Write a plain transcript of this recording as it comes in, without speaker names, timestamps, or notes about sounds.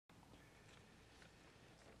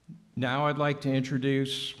Now I'd like to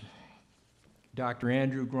introduce Dr.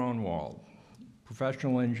 Andrew Gronewold,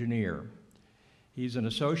 professional engineer. He's an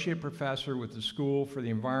associate professor with the School for the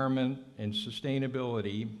Environment and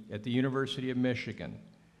Sustainability at the University of Michigan.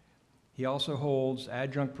 He also holds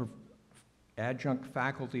adjunct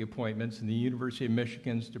faculty appointments in the University of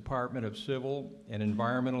Michigan's Department of Civil and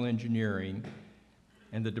Environmental Engineering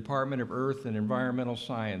and the Department of Earth and Environmental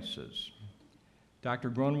Sciences.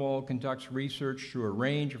 Dr. Gronewold conducts research through a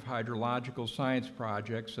range of hydrological science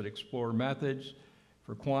projects that explore methods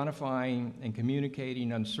for quantifying and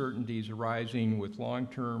communicating uncertainties arising with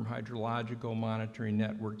long-term hydrological monitoring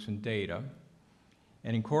networks and data,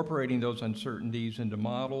 and incorporating those uncertainties into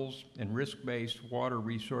models and risk-based water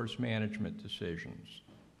resource management decisions.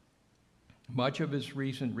 Much of his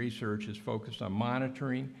recent research is focused on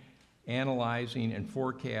monitoring, analyzing, and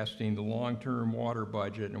forecasting the long-term water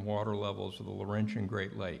budget and water levels of the Laurentian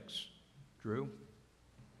Great Lakes. Drew?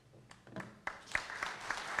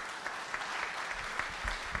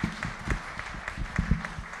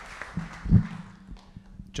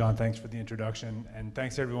 John, thanks for the introduction, and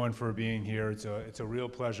thanks everyone for being here. It's a real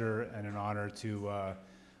pleasure and an honor to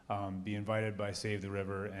be invited by Save the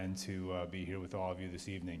River and to be here with all of you this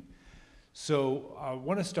evening. So I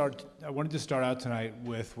wanted to start out tonight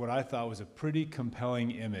with what I thought was a pretty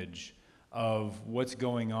compelling image of what's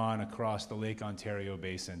going on across the Lake Ontario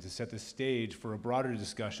Basin to set the stage for a broader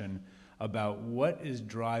discussion about what is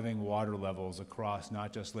driving water levels across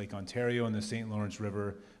not just Lake Ontario and the St. Lawrence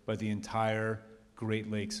River, but the entire Great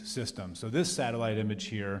Lakes system. So this satellite image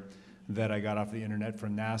here that I got off the internet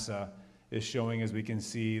from NASA is showing, as we can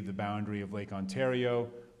see, the boundary of Lake Ontario.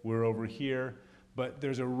 We're over here, but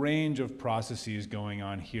there's a range of processes going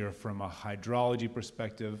on here from a hydrology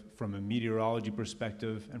perspective, from a meteorology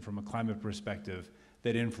perspective, and from a climate perspective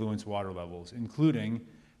that influence water levels, including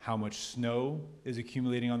how much snow is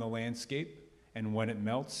accumulating on the landscape and when it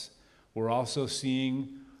melts. We're also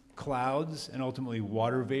seeing clouds and ultimately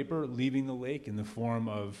water vapor leaving the lake in the form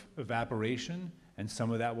of evaporation, and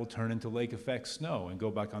some of that will turn into lake effect snow and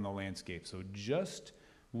go back on the landscape. So just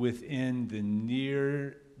within the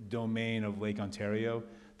near domain of Lake Ontario,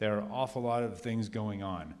 there are an awful lot of things going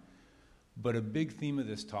on. But a big theme of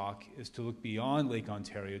this talk is to look beyond Lake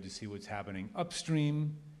Ontario to see what's happening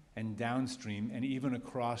upstream and downstream and even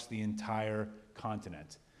across the entire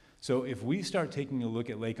continent. So if we start taking a look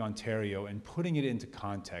at Lake Ontario and putting it into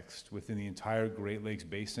context within the entire Great Lakes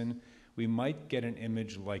Basin, we might get an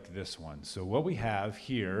image like this one. So what we have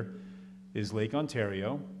here is Lake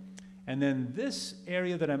Ontario, and then this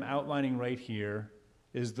area that I'm outlining right here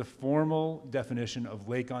is the formal definition of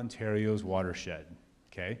Lake Ontario's watershed,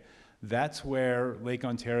 okay? That's where Lake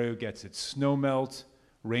Ontario gets its snowmelt,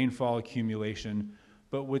 rainfall accumulation.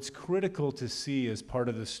 But what's critical to see as part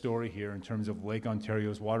of the story here in terms of Lake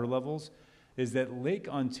Ontario's water levels is that Lake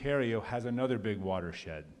Ontario has another big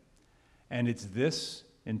watershed, and it's this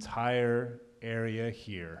entire area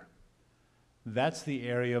here. That's the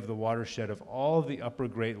area of the watershed of all of the upper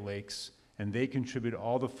Great Lakes, and they contribute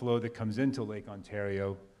all the flow that comes into Lake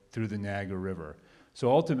Ontario through the Niagara River. So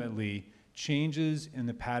ultimately, changes in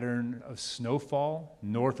the pattern of snowfall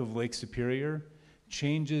north of Lake Superior,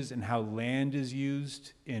 changes in how land is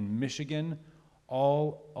used in Michigan,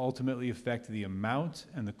 all ultimately affect the amount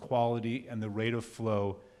and the quality and the rate of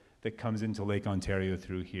flow that comes into Lake Ontario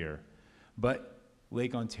through here. But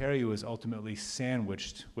Lake Ontario is ultimately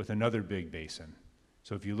sandwiched with another big basin.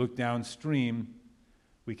 So if you look downstream,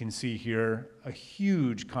 we can see here a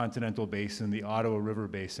huge continental basin, the Ottawa River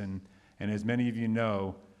Basin, and as many of you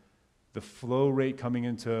know, the flow rate coming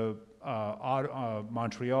into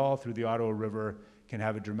Montreal through the Ottawa River can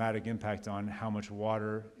have a dramatic impact on how much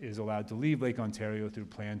water is allowed to leave Lake Ontario through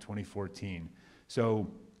Plan 2014. So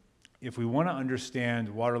if we want to understand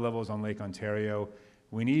water levels on Lake Ontario,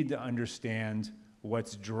 we need to understand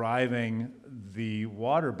what's driving the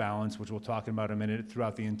water balance, which we'll talk about in a minute,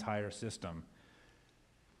 throughout the entire system.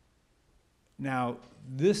 Now,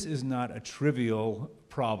 this is not a trivial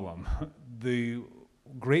problem. The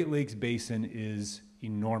Great Lakes Basin is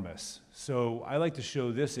enormous. So I like to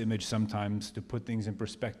show this image sometimes to put things in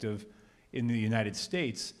perspective in the United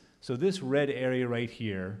States. So this red area right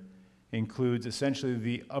here includes essentially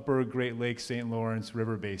the upper Great Lakes St. Lawrence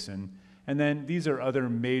River Basin. And then these are other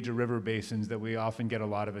major river basins that we often get a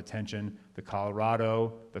lot of attention, the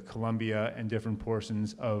Colorado, the Columbia, and different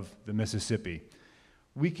portions of the Mississippi.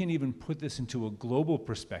 We can even put this into a global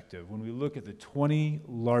perspective. When we look at the 20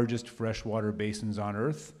 largest freshwater basins on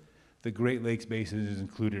Earth, the Great Lakes Basin is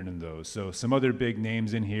included in those. So some other big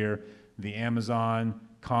names in here, the Amazon,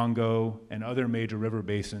 Congo, and other major river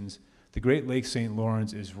basins. The Great Lakes St.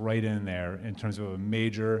 Lawrence is right in there in terms of a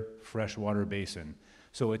major freshwater basin.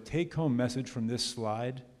 So a take-home message from this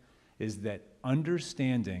slide is that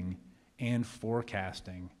understanding and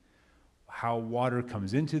forecasting how water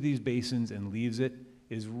comes into these basins and leaves it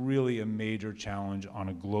is really a major challenge on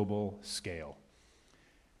a global scale.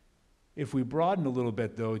 If we broaden a little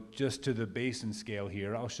bit, though, just to the basin scale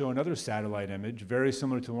here, I'll show another satellite image, very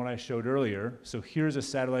similar to the one I showed earlier. So here's a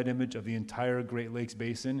satellite image of the entire Great Lakes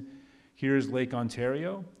Basin. Here's Lake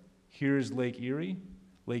Ontario. Here's Lake Erie.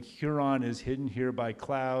 Lake Huron is hidden here by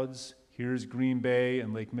clouds. Here's Green Bay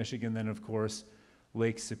and Lake Michigan, then, of course,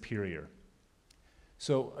 Lake Superior.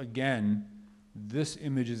 So again, this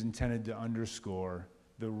image is intended to underscore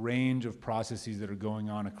the range of processes that are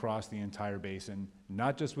going on across the entire basin,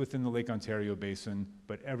 not just within the Lake Ontario basin,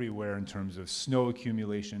 but everywhere in terms of snow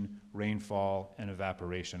accumulation, rainfall, and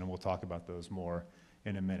evaporation, and we'll talk about those more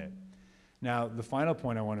in a minute. Now, the final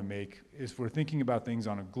point I want to make is we're thinking about things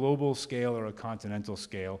on a global scale or a continental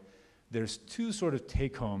scale. There's two sort of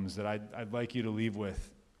take-homes that I'd like you to leave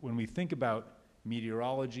with. When we think about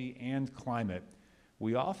meteorology and climate,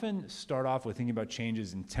 we often start off with thinking about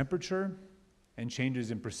changes in temperature and changes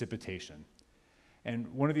in precipitation. And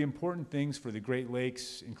one of the important things for the Great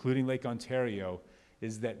Lakes, including Lake Ontario,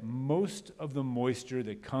 is that most of the moisture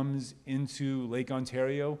that comes into Lake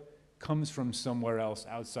Ontario comes from somewhere else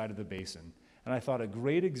outside of the basin. And I thought a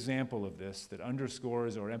great example of this that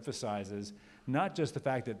underscores or emphasizes not just the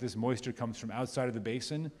fact that this moisture comes from outside of the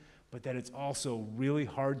basin, but that it's also really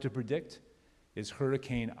hard to predict is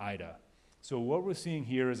Hurricane Ida. So what we're seeing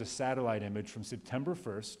here is a satellite image from September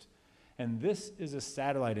 1st, and this is a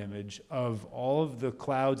satellite image of all of the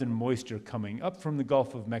clouds and moisture coming up from the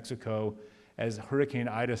Gulf of Mexico as Hurricane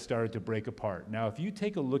Ida started to break apart. Now, if you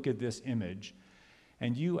take a look at this image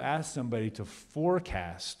and you ask somebody to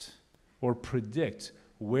forecast or predict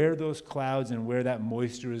where those clouds and where that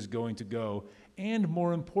moisture is going to go, and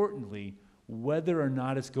more importantly, whether or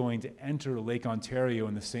not it's going to enter Lake Ontario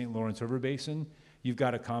in the St. Lawrence River Basin, you've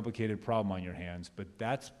got a complicated problem on your hands, but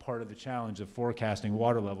that's part of the challenge of forecasting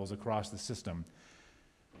water levels across the system.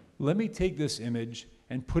 Let me take this image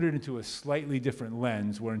and put it into a slightly different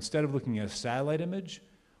lens where instead of looking at a satellite image,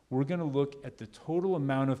 we're going to look at the total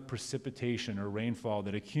amount of precipitation or rainfall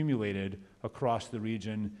that accumulated across the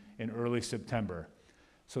region in early September.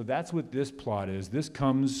 So that's what this plot is. This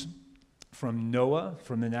comes from NOAA,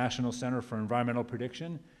 from the National Center for Environmental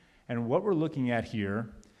Prediction, and what we're looking at here,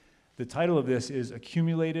 the title of this is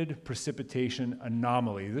Accumulated Precipitation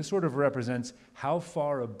Anomaly. This sort of represents how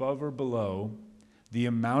far above or below the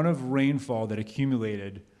amount of rainfall that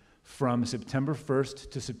accumulated from September 1st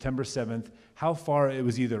to September 7th, how far it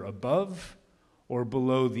was either above or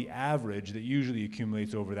below the average that usually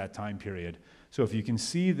accumulates over that time period. So if you can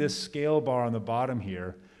see this scale bar on the bottom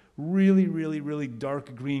here, really, really, really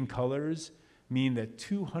dark green colors mean that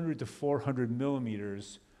 200 to 400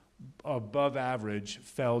 millimeters above average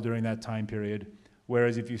fell during that time period,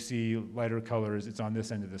 whereas if you see lighter colors, it's on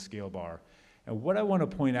this end of the scale bar. And what I want to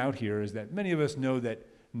point out here is that many of us know that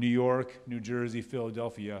New York, New Jersey,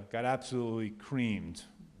 Philadelphia got absolutely creamed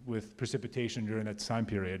with precipitation during that time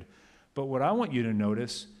period. But what I want you to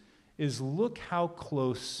notice is look how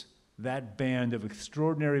close that band of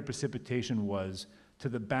extraordinary precipitation was to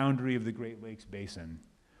the boundary of the Great Lakes Basin,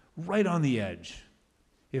 right on the edge.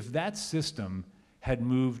 If that system had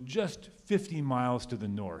moved just 50 miles to the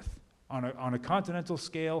north, on a continental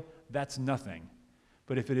scale, that's nothing.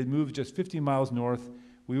 But if it had moved just 50 miles north,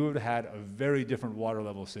 we would have had a very different water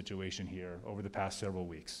level situation here over the past several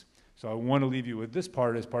weeks. So I want to leave you with this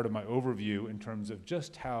part as part of my overview in terms of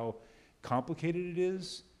just how complicated it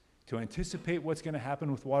is to anticipate what's going to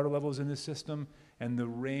happen with water levels in this system and the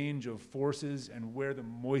range of forces and where the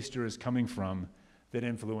moisture is coming from that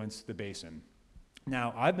influence the basin.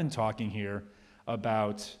 Now, I've been talking here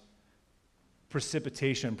about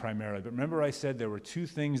precipitation primarily, but remember I said there were two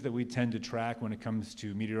things that we tend to track when it comes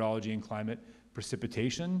to meteorology and climate: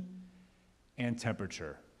 precipitation and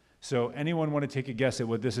temperature. So anyone want to take a guess at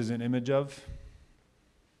what this is an image of?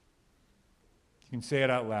 You can say it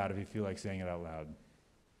out loud if you feel like saying it out loud.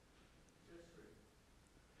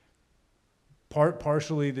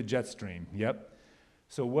 Partially the jet stream, yep.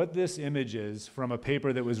 So what this image is from a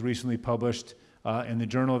paper that was recently published in the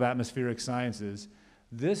Journal of Atmospheric Sciences,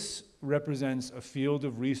 this represents a field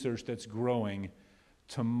of research that's growing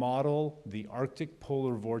to model the Arctic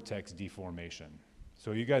polar vortex deformation.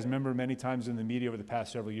 So you guys remember many times in the media over the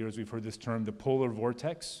past several years we've heard this term, the polar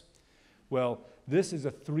vortex. Well, this is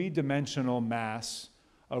a three-dimensional mass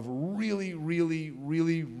of really, really,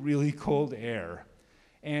 really, really cold air.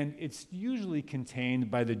 And it's usually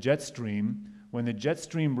contained by the jet stream, when the jet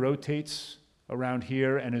stream rotates around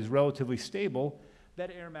here and is relatively stable,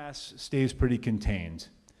 that air mass stays pretty contained.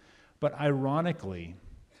 But ironically,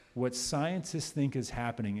 what scientists think is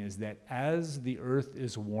happening is that as the Earth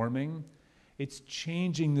is warming, it's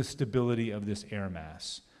changing the stability of this air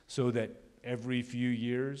mass so that every few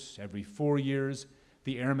years, every 4 years,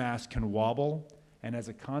 the air mass can wobble, and as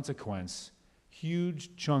a consequence,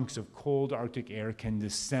 huge chunks of cold Arctic air can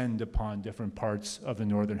descend upon different parts of the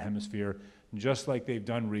northern hemisphere, just like they've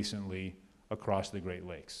done recently across the Great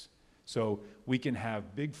Lakes. So we can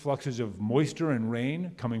have big fluxes of moisture and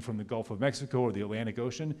rain coming from the Gulf of Mexico or the Atlantic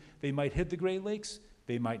Ocean. They might hit the Great Lakes,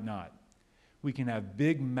 they might not. We can have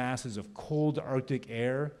big masses of cold Arctic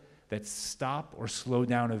air that stop or slow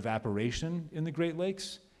down evaporation in the Great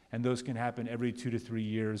Lakes, and those can happen every 2 to 3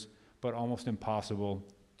 years, but almost impossible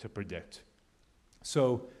to predict.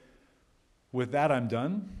 So with that, I'm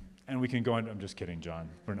done, and we can go on. I'm just kidding, John.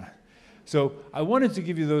 We're not. So I wanted to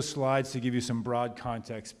give you those slides to give you some broad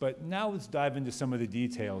context, but now let's dive into some of the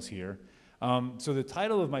details here. So the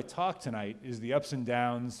title of my talk tonight is The Ups and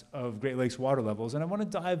Downs of Great Lakes Water Levels, and I want to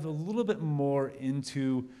dive a little bit more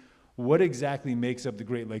into what exactly makes up the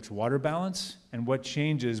Great Lakes water balance and what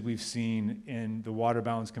changes we've seen in the water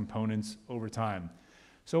balance components over time.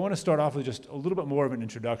 So I want to start off with just a little bit more of an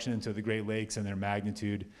introduction into the Great Lakes and their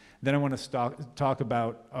magnitude. Then I want to talk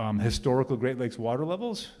about historical Great Lakes water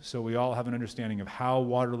levels, so we all have an understanding of how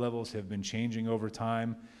water levels have been changing over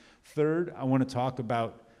time. Third, I want to talk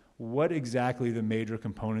about what exactly the major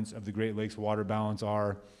components of the Great Lakes water balance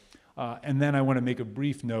are. And then I want to make a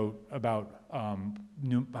brief note about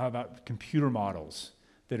computer models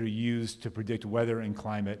that are used to predict weather and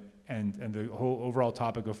climate and the whole overall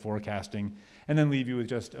topic of forecasting, and then leave you with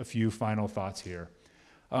just a few final thoughts here.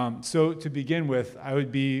 So to begin with, I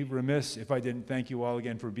would be remiss if I didn't thank you all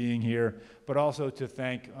again for being here, but also to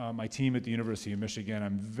thank my team at the University of Michigan.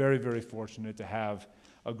 I'm very, very fortunate to have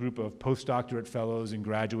a group of postdoctorate fellows and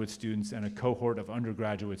graduate students and a cohort of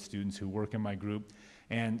undergraduate students who work in my group.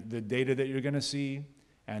 And the data that you're going to see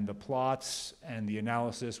and the plots and the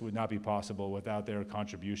analysis would not be possible without their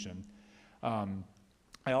contribution.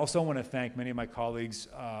 I also want to thank many of my colleagues.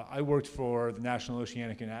 I worked for the National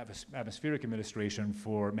Oceanic and Atmospheric Administration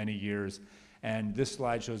for many years, and this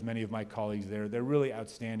slide shows many of my colleagues there. They're really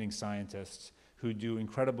outstanding scientists who do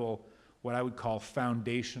incredible, what I would call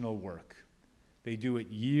foundational work. They do it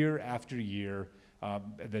year after year.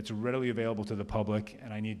 That's readily available to the public,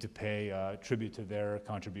 and I need to pay tribute to their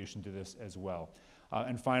contribution to this as well.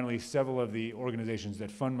 And finally, several of the organizations that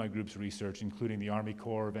fund my group's research, including the Army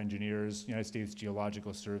Corps of Engineers, United States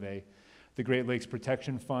Geological Survey, the Great Lakes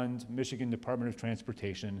Protection Fund, Michigan Department of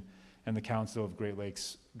Transportation, and the Council of Great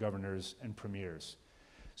Lakes Governors and Premiers.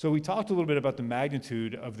 So we talked a little bit about the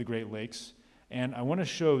magnitude of the Great Lakes, and I want to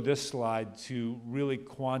show this slide to really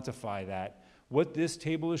quantify that. What this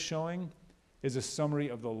table is showing is a summary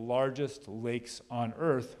of the largest lakes on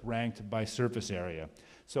Earth ranked by surface area.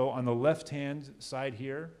 So on the left-hand side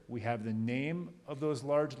here, we have the name of those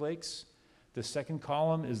large lakes. The second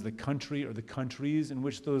column is the country or the countries in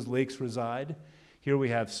which those lakes reside. Here we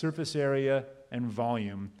have surface area and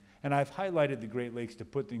volume. And I've highlighted the Great Lakes to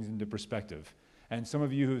put things into perspective. And some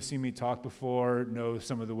of you who have seen me talk before know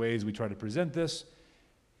some of the ways we try to present this.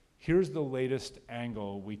 Here's the latest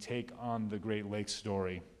angle we take on the Great Lakes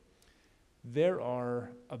story. There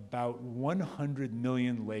are about 100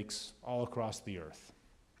 million lakes all across the Earth.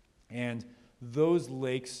 And those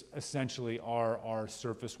lakes essentially are our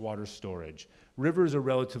surface water storage. Rivers are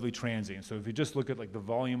relatively transient. So if you just look at like the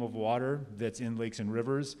volume of water that's in lakes and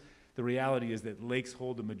rivers, the reality is that lakes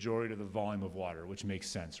hold the majority of the volume of water, which makes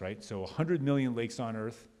sense, right? So 100 million lakes on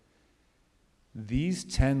Earth. These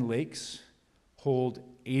 10 lakes hold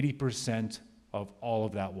 80% of all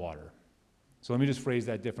of that water. So let me just phrase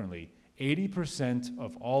that differently. 80%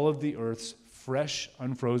 of all of the Earth's fresh,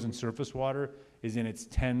 unfrozen surface water is in its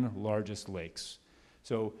 10 largest lakes.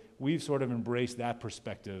 So we've sort of embraced that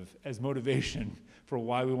perspective as motivation for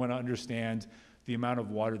why we want to understand the amount of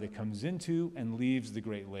water that comes into and leaves the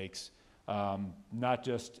Great Lakes, not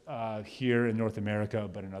just here in North America,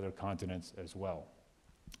 but in other continents as well.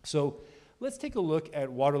 So let's take a look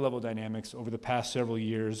at water level dynamics over the past several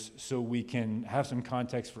years so we can have some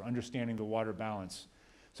context for understanding the water balance.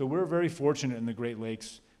 So we're very fortunate in the Great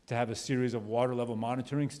Lakes to have a series of water level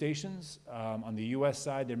monitoring stations. On the US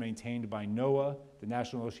side, they're maintained by NOAA, the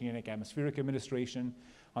National Oceanic Atmospheric Administration.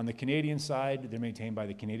 On the Canadian side, they're maintained by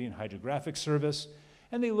the Canadian Hydrographic Service,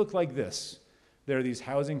 and they look like this. There are these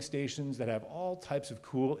housing stations that have all types of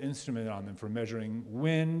cool instruments on them for measuring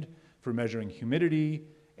wind, for measuring humidity,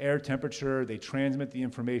 air temperature. They transmit the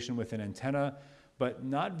information with an antenna, but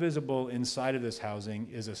not visible inside of this housing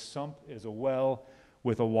is a sump, is a well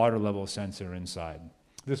with a water level sensor inside.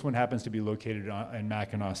 This one happens to be located in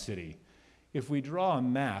Mackinac City. If we draw a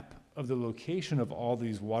map of the location of all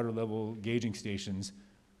these water level gauging stations,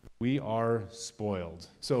 we are spoiled.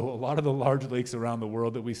 So a lot of the large lakes around the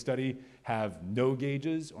world that we study have no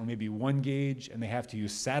gauges or maybe one gauge, and they have to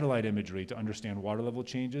use satellite imagery to understand water level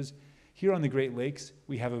changes. Here on the Great Lakes,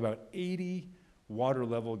 we have about 80 water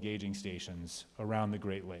level gauging stations around the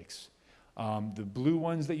Great Lakes. The blue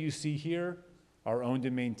ones that you see here are owned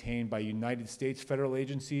and maintained by United States federal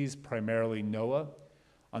agencies, primarily NOAA.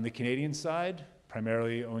 On the Canadian side,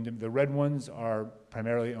 the red ones are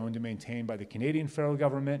primarily owned and maintained by the Canadian federal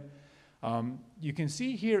government. You can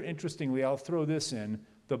see here, interestingly, I'll throw this in,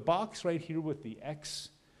 the box right here with the X,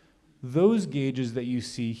 those gauges that you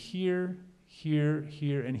see here, here,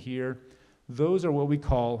 here, and here, those are what we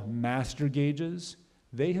call master gauges.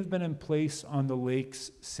 They have been in place on the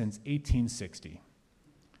lakes since 1860,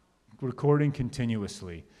 recording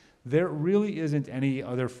continuously. There really isn't any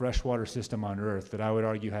other freshwater system on Earth that I would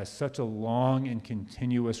argue has such a long and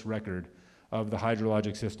continuous record of the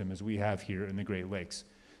hydrologic system as we have here in the Great Lakes.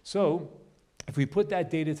 So if we put that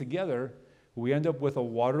data together, we end up with a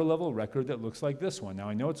water level record that looks like this one. Now,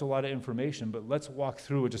 I know it's a lot of information, but let's walk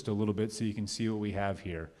through it just a little bit so you can see what we have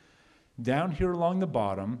here. Down here along the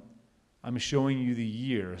bottom, I'm showing you the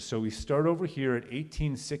year. So we start over here at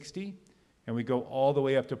 1860, and we go all the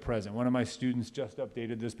way up to present. One of my students just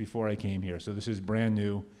updated this before I came here, so this is brand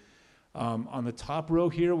new. On the top row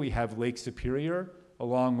here, we have Lake Superior,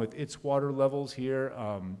 along with its water levels here.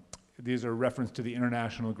 These are reference to the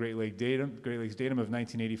International Great Lakes Datum of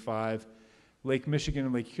 1985. Lake Michigan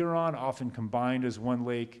and Lake Huron often combined as one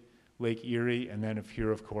lake, Lake Erie, and then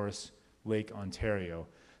here, of course, Lake Ontario.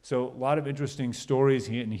 So a lot of interesting stories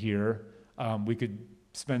in here. We could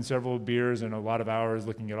spend several beers and a lot of hours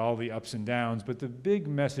looking at all the ups and downs, but the big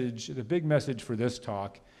message for this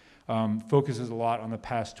talk focuses a lot on the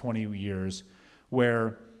past 20 years,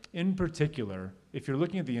 where in particular, if you're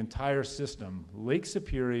looking at the entire system, Lake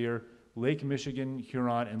Superior, Lake Michigan,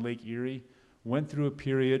 Huron, and Lake Erie went through a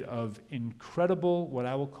period of incredible, what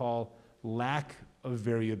I will call, lack of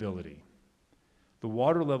variability. The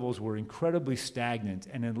water levels were incredibly stagnant,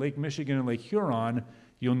 and in Lake Michigan and Lake Huron,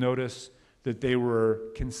 you'll notice that they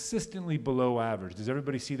were consistently below average. Does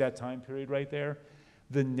everybody see that time period right there?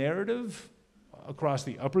 The narrative across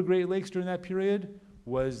the upper Great Lakes during that period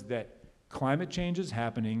was that climate change is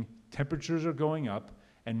happening, temperatures are going up,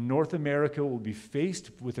 and North America will be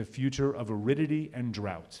faced with a future of aridity and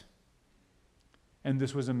drought. And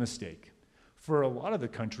this was a mistake. For a lot of the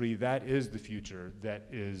country, that is the future that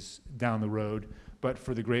is down the road, but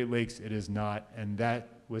for the Great Lakes, it is not, and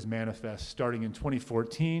that was manifest starting in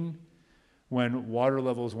 2014, when water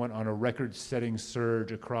levels went on a record-setting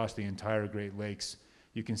surge across the entire Great Lakes.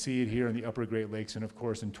 You can see it here in the upper Great Lakes, and of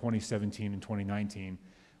course in 2017 and 2019,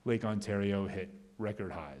 Lake Ontario hit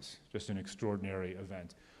record highs. Just an extraordinary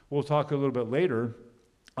event. We'll talk a little bit later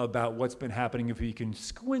about what's been happening if we can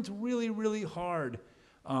squint really, really hard.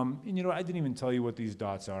 And you know, I didn't even tell you what these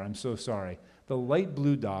dots are. I'm so sorry. The light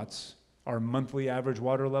blue dots are monthly average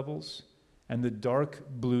water levels, and the dark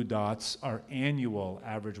blue dots are annual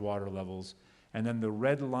average water levels. And then the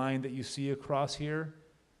red line that you see across here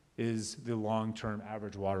is the long-term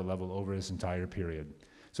average water level over this entire period.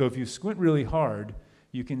 So if you squint really hard,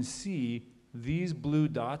 you can see these blue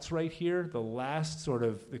dots right here, the last sort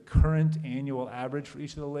of the current annual average for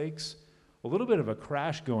each of the lakes, a little bit of a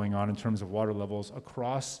crash going on in terms of water levels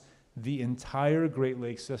across the entire Great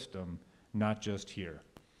Lakes system, not just here.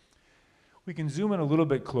 We can zoom in a little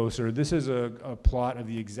bit closer. This is a plot of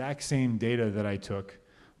the exact same data that I took,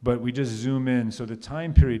 but we just zoom in. So the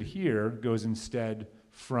time period here goes instead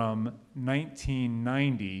from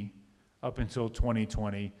 1990 up until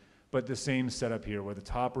 2020, but the same setup here, where the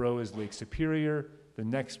top row is Lake Superior, the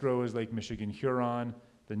next row is Lake Michigan Huron,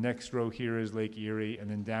 the next row here is Lake Erie, and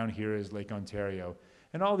then down here is Lake Ontario.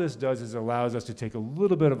 And all this does is allows us to take a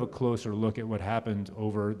little bit of a closer look at what happened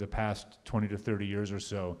over the past 20 to 30 years or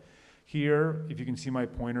so. Here, if you can see my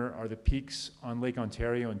pointer, are the peaks on Lake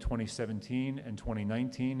Ontario in 2017 and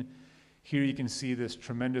 2019. Here you can see this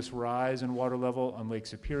tremendous rise in water level on Lake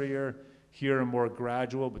Superior. Here a more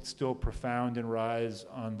gradual but still profound in rise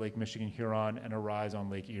on Lake Michigan Huron, and a rise on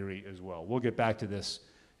Lake Erie as well. We'll get back to this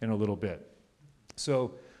in a little bit.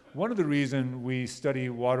 So one of the reasons we study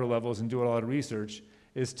water levels and do a lot of research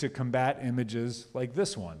is to combat images like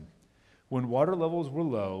this one. When water levels were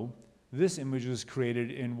low, this image was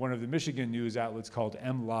created in one of the Michigan news outlets called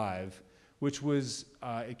MLive, which was,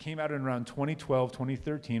 it came out in around 2012,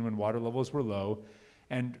 2013 when water levels were low.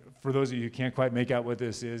 And for those of you who can't quite make out what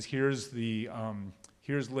this is, here's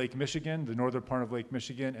Lake Michigan, the northern part of Lake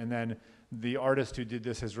Michigan, and then the artist who did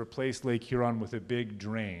this has replaced Lake Huron with a big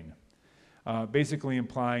drain, basically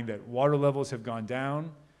implying that water levels have gone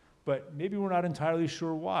down, but maybe we're not entirely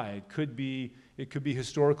sure why. It could be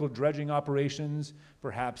historical dredging operations,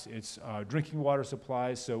 perhaps it's drinking water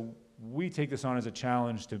supplies, so we take this on as a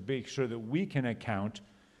challenge to make sure that we can account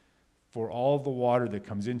for all of the water that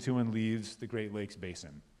comes into and leaves the Great Lakes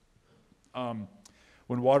Basin.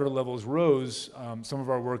 When water levels rose, some of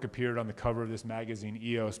our work appeared on the cover of this magazine,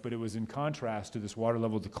 EOS, but it was in contrast to this water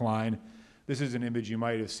level decline. This is an image you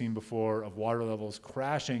might have seen before of water levels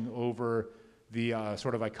crashing over the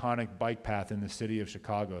sort of iconic bike path in the city of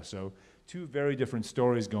Chicago. So two very different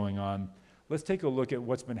stories going on. Let's take a look at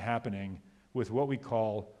what's been happening with what we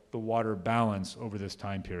call the water balance over this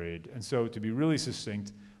time period. And so to be really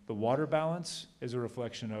succinct, the water balance is a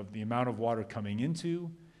reflection of the amount of water coming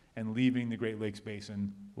into and leaving the Great Lakes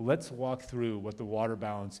Basin. Let's walk through what the water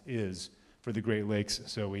balance is for the Great Lakes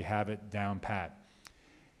so we have it down pat.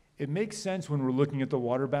 It makes sense when we're looking at the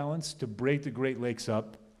water balance to break the Great Lakes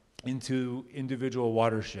up into individual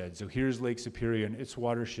watersheds. So here's Lake Superior and its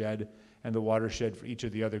watershed and the watershed for each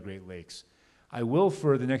of the other Great Lakes. I will,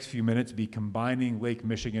 for the next few minutes, be combining Lake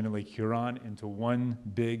Michigan and Lake Huron into one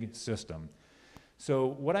big system. So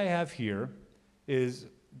what I have here is,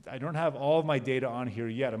 I don't have all of my data on here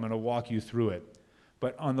yet. I'm going to walk you through it.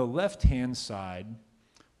 But on the left-hand side,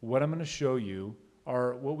 what I'm going to show you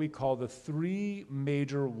are what we call the three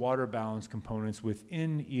major water balance components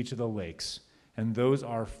within each of the lakes. And those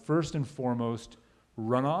are, first and foremost,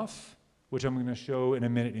 runoff, which I'm going to show in a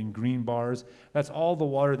minute in green bars. That's all the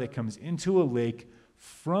water that comes into a lake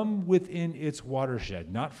from within its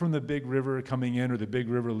watershed, not from the big river coming in or the big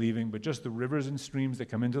river leaving, but just the rivers and streams that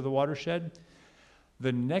come into the watershed.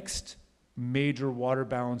 The next major water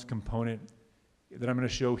balance component that I'm going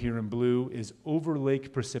to show here in blue is over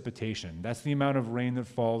lake precipitation. That's the amount of rain that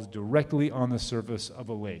falls directly on the surface of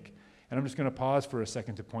a lake. And I'm just going to pause for a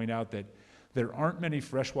second to point out that there aren't many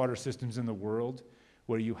freshwater systems in the world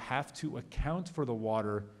where you have to account for the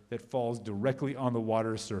water that falls directly on the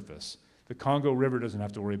water's surface. The Congo River doesn't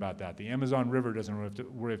have to worry about that. The Amazon River doesn't have to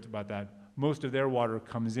worry about that. Most of their water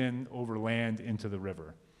comes in over land into the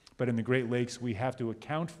river. But in the Great Lakes, we have to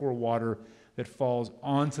account for water that falls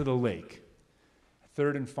onto the lake.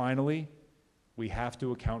 Third and finally, we have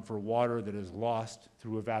to account for water that is lost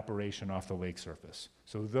through evaporation off the lake surface.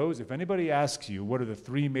 So those, if anybody asks you, what are the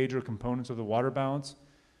three major components of the water balance?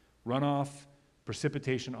 Runoff,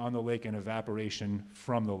 precipitation on the lake, and evaporation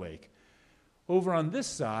from the lake. Over on this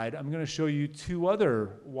side, I'm going to show you two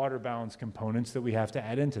other water balance components that we have to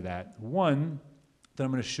add into that. One that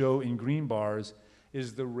I'm going to show in green bars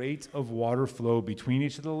is the rate of water flow between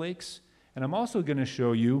each of the lakes. And I'm also going to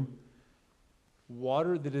show you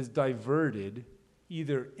water that is diverted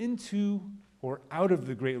either into or out of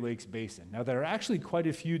the Great Lakes Basin. Now, there are actually quite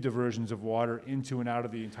a few diversions of water into and out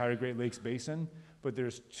of the entire Great Lakes Basin, but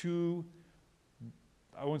there's two,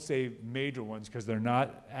 I won't say major ones because they're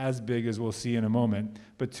not as big as we'll see in a moment,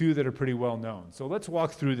 but two that are pretty well known. So let's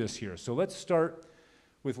walk through this here. So let's start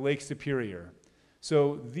with Lake Superior.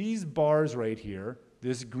 So these bars right here,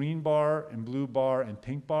 this green bar and blue bar and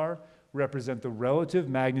pink bar, represent the relative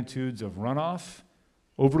magnitudes of runoff,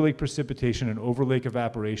 overlake precipitation, and overlake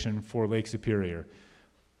evaporation for Lake Superior.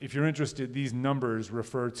 If you're interested, these numbers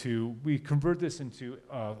refer to, we convert this into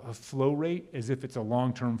a flow rate as if it's a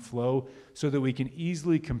long-term flow so that we can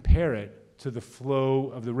easily compare it to the flow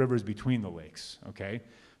of the rivers between the lakes, okay?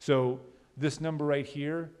 So this number right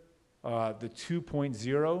here, the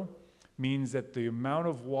 2.0, means that the amount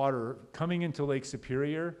of water coming into Lake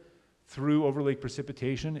Superior through overlake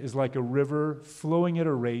precipitation is like a river flowing at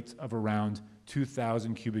a rate of around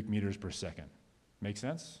 2,000 cubic meters per second. Make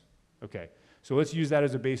sense? Okay. So let's use that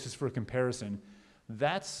as a basis for comparison.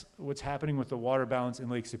 That's what's happening with the water balance in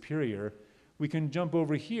Lake Superior. We can jump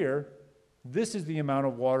over here. This is the amount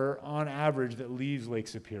of water on average that leaves Lake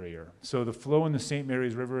Superior. So the flow in the St.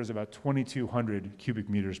 Mary's River is about 2,200 cubic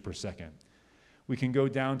meters per second. We can go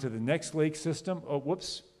down to the next lake system. Oh,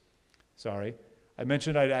 whoops. Sorry. I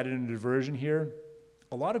mentioned I'd added a diversion here.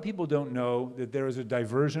 A lot of people don't know that there is a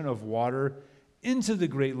diversion of water into the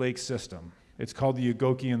Great Lakes system. It's called the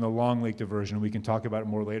Ugoki and the Long Lake diversion. We can talk about it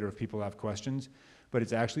more later if people have questions. But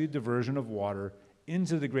it's actually a diversion of water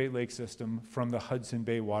into the Great Lakes system from the Hudson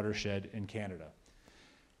Bay watershed in Canada.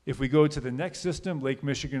 If we go to the next system, Lake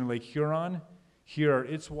Michigan and Lake Huron, here are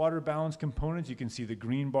its water balance components. You can see the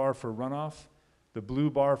green bar for runoff, the blue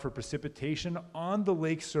bar for precipitation on the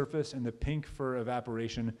lake surface, and the pink for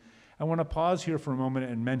evaporation. I want to pause here for a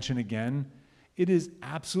moment and mention again, It is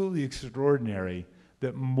absolutely extraordinary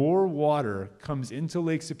that more water comes into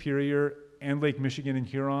Lake Superior and Lake Michigan and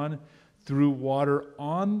Huron through water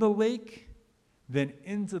on the lake than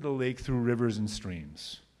into the lake through rivers and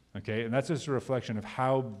streams. Okay, and that's just a reflection of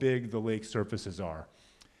how big the lake surfaces are.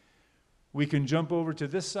 We can jump over to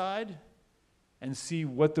this side and see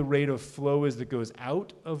what the rate of flow is that goes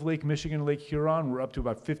out of Lake Michigan and Lake Huron. We're up to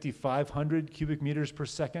about 5,500 cubic meters per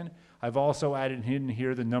second. I've also added in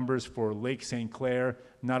here the numbers for Lake St. Clair,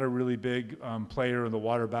 not a really big player in the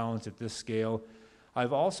water balance at this scale.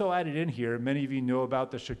 I've also added in here, many of you know about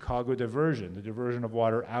the Chicago diversion, the diversion of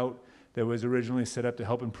water out that was originally set up to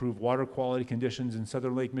help improve water quality conditions in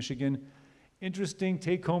southern Lake Michigan. Interesting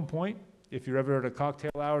take-home point, if you're ever at a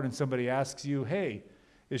cocktail hour and somebody asks you, hey,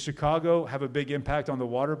 does Chicago have a big impact on the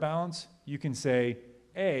water balance? You can say,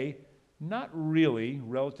 A, not really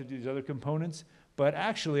relative to these other components, but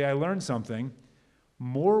actually I learned something.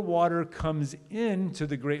 More water comes into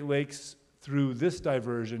the Great Lakes through this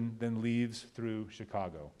diversion than leaves through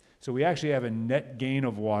Chicago. So we actually have a net gain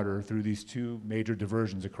of water through these two major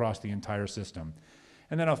diversions across the entire system.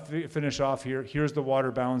 And then I'll finish off here. Here's the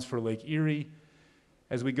water balance for Lake Erie.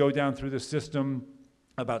 As we go down through the system,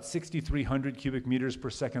 about 6,300 cubic meters per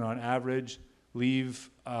second on average leave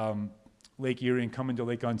Lake Erie and come into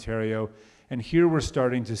Lake Ontario. And here we're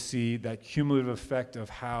starting to see that cumulative effect of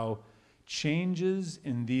how changes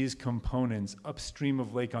in these components upstream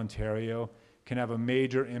of Lake Ontario can have a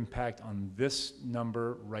major impact on this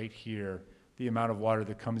number right here, the amount of water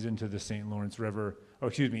that comes into the St. Lawrence River,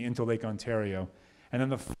 into Lake Ontario. And then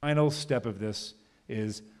the final step of this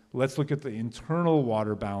is, let's look at the internal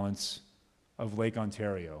water balance of Lake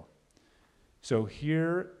Ontario. So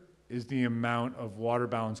here is the amount of water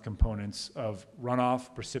balance components of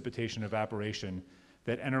runoff, precipitation, evaporation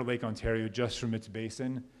that enter Lake Ontario just from its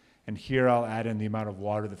basin. And here I'll add in the amount of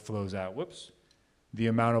water that flows out. The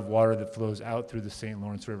amount of water that flows out through the St.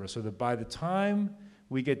 Lawrence River. So that by the time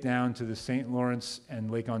we get down to the St. Lawrence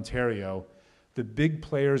and Lake Ontario, the big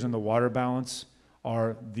players in the water balance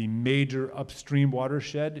are the major upstream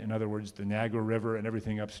watershed, in other words, the Niagara River and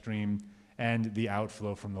everything upstream, and the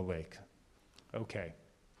outflow from the lake. Okay.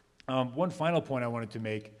 One final point I wanted to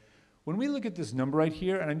make. When we look at this number right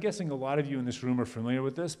here, and I'm guessing a lot of you in this room are familiar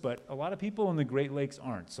with this, but a lot of people in the Great Lakes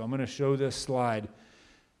aren't. So I'm going to show this slide.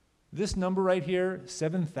 This number right here,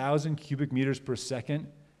 7,000 cubic meters per second,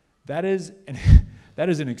 that is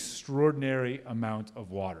an extraordinary amount of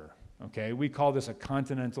water. Okay? We call this a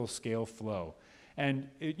continental scale flow. And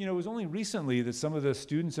it was only recently that some of the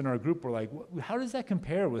students in our group were like, how does that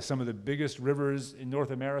compare with some of the biggest rivers in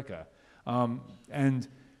North America? And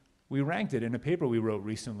we ranked it in a paper we wrote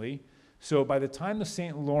recently. So by the time the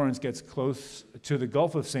St. Lawrence gets close to the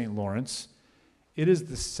Gulf of St. Lawrence, it is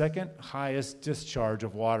the second highest discharge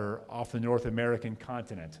of water off the North American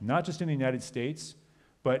continent, not just in the United States,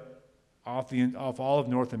 but off all of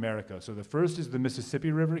North America. So the first is the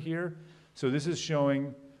Mississippi River here. So this is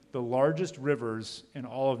showing the largest rivers in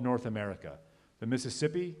all of North America. The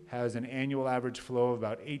Mississippi has an annual average flow of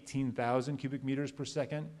about 18,000 cubic meters per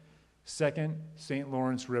second. Second, St.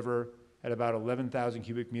 Lawrence River at about 11,000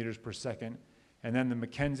 cubic meters per second. And then the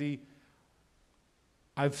Mackenzie.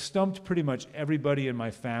 I've stumped pretty much everybody in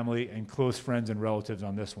my family and close friends and relatives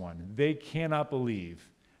on this one. They cannot believe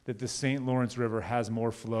that the St. Lawrence River has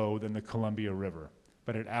more flow than the Columbia River,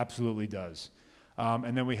 but it absolutely does.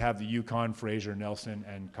 And then we have the Yukon, Fraser, Nelson,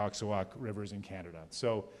 and Coxsackie rivers in Canada.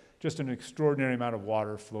 So just an extraordinary amount of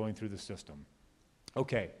water flowing through the system.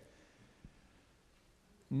 Okay.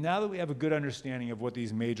 Now that we have a good understanding of what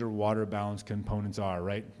these major water balance components are,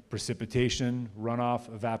 right? Precipitation,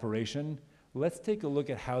 runoff, evaporation, let's take a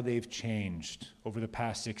look at how they've changed over the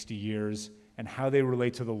past 60 years and how they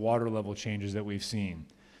relate to the water level changes that we've seen.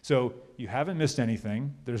 So you haven't missed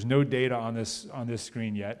anything. There's no data on this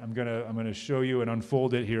screen yet. I'm gonna show you and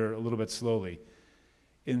unfold it here a little bit slowly.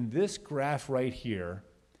 In this graph right here,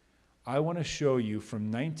 I want to show you from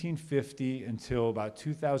 1950 until about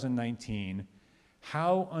 2019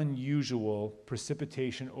 how unusual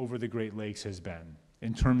precipitation over the Great Lakes has been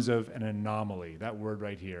in terms of an anomaly, that word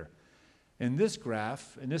right here. In this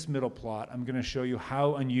graph, in this middle plot, I'm going to show you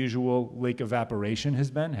how unusual lake evaporation has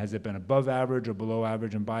been. Has it been above average or below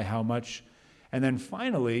average, and by how much? And then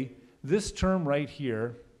finally, this term right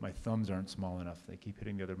here, my thumbs aren't small enough, they keep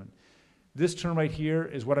hitting the other one. This term right here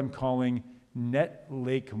is what I'm calling net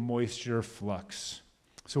lake moisture flux.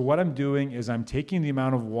 So what I'm doing is I'm taking the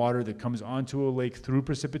amount of water that comes onto a lake through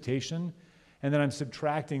precipitation, and then I'm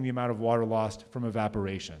subtracting the amount of water lost from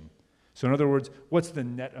evaporation. So in other words, what's the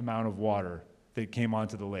net amount of water that came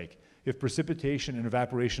onto the lake? If precipitation and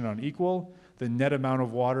evaporation are unequal, the net amount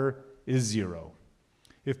of water is 0.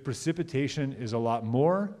 If precipitation is a lot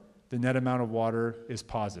more, the net amount of water is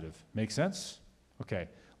positive. Make sense? Okay,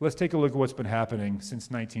 let's take a look at what's been happening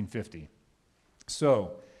since 1950.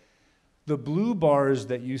 So, the blue bars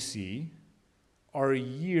that you see are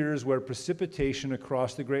years where precipitation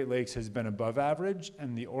across the Great Lakes has been above average,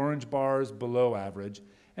 and the orange bars below average.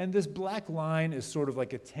 And this black line is sort of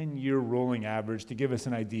like a 10-year rolling average to give us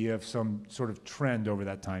an idea of some sort of trend over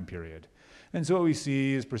that time period. And so what we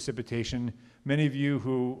see is precipitation. Many of you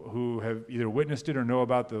who have either witnessed it or know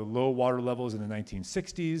about the low water levels in the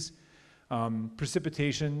 1960s,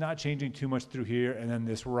 precipitation not changing too much through here, and then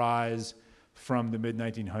this rise from the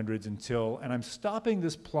mid-1900s until, and I'm stopping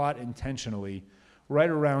this plot intentionally, right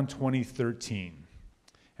around 2013.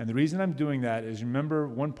 And the reason I'm doing that is, remember,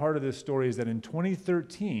 one part of this story is that in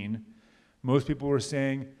 2013, most people were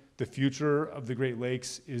saying the future of the Great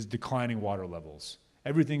Lakes is declining water levels.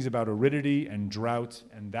 Everything's about aridity and drought,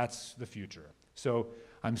 and that's the future. So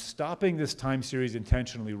I'm stopping this time series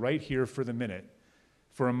intentionally right here for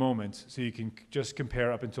a moment, so you can just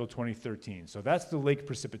compare up until 2013. So that's the lake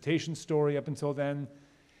precipitation story up until then.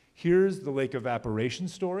 Here's the lake evaporation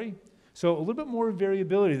story. So a little bit more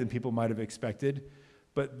variability than people might have expected,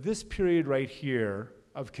 but this period right here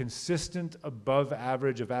of consistent above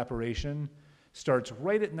average evaporation starts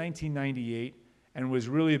right at 1998 and was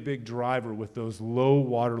really a big driver with those low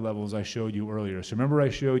water levels I showed you earlier. So remember I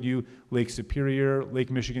showed you Lake Superior,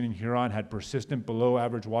 Lake Michigan, and Huron had persistent below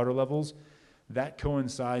average water levels? That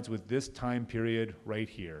coincides with this time period right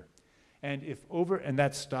here. And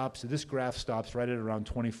that stops, this graph stops right at around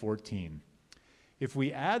 2014. If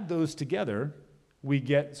we add those together, we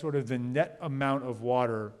get sort of the net amount of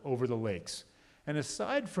water over the lakes. And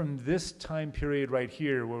aside from this time period right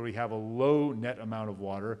here where we have a low net amount of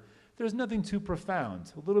water, there's nothing too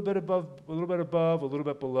profound. A little bit above, a little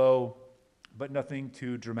bit below, but nothing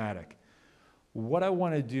too dramatic. What I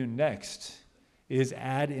want to do next is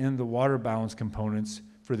add in the water balance components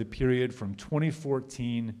for the period from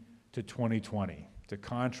 2014 to 2020 to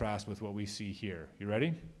contrast with what we see here. You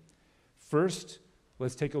ready? First,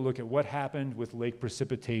 let's take a look at what happened with lake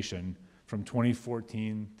precipitation from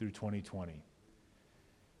 2014 through 2020.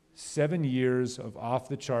 7 years of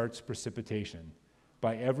off-the-charts precipitation.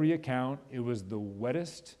 By every account, it was the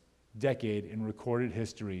wettest decade in recorded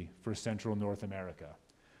history for Central North America.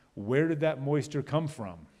 Where did that moisture come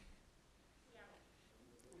from?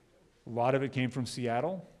 A lot of it came from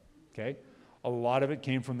Seattle, okay? A lot of it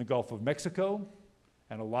came from the Gulf of Mexico,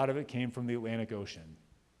 and a lot of it came from the Atlantic Ocean.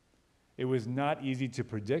 It was not easy to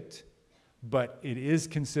predict, but it is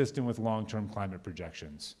consistent with long-term climate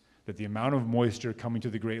projections, that the amount of moisture coming to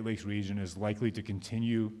the Great Lakes region is likely to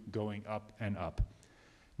continue going up and up.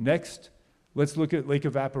 Next, let's look at lake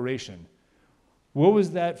evaporation. What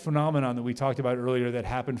was that phenomenon that we talked about earlier that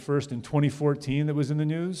happened first in 2014 that was in the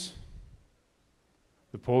news?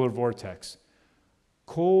 The polar vortex.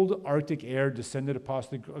 Cold Arctic air descended across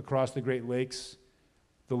the Great Lakes.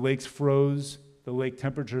 The lakes froze, the lake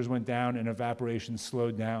temperatures went down, and evaporation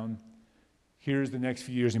slowed down. Here's the next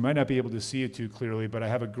few years. You might not be able to see it too clearly, but I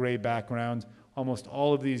have a gray background. Almost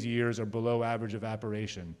all of these years are below average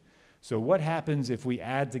evaporation. So what happens if we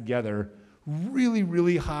add together really,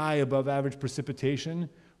 really high above average precipitation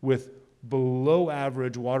with below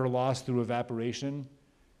average water loss through evaporation?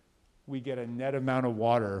 We get a net amount of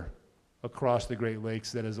water across the Great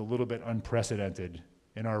Lakes that is a little bit unprecedented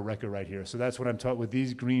in our record right here. So that's what I'm talking with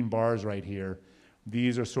these green bars right here.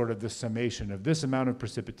 These are sort of the summation of this amount of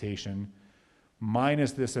precipitation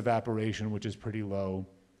minus this evaporation, which is pretty low,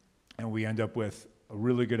 and we end up with a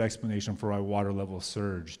really good explanation for why water levels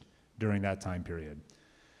surged during that time period.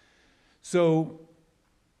 So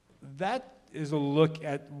that is a look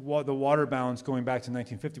at the water balance going back to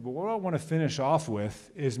 1950, but what I want to finish off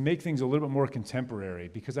with is make things a little bit more contemporary,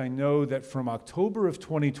 because I know that from October of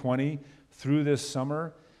 2020 through this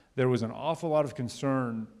summer, there was an awful lot of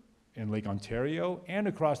concern in Lake Ontario and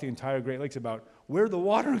across the entire Great Lakes about where'd the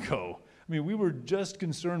water go? I mean, we were just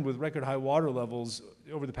concerned with record high water levels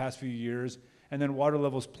over the past few years, and then water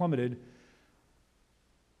levels plummeted.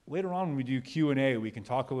 Later on when we do Q&A, we can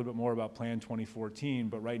talk a little bit more about Plan 2014,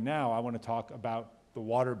 but right now I want to talk about the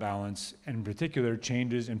water balance, and in particular,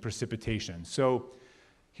 changes in precipitation. So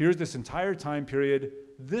here's this entire time period.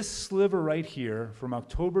 This sliver right here from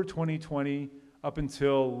October 2020 up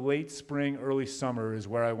until late spring, early summer is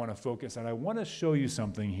where I want to focus, and I want to show you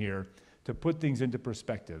something here to put things into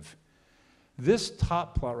perspective. This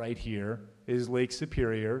top plot right here is Lake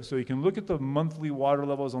Superior. So you can look at the monthly water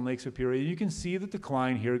levels on Lake Superior. You can see the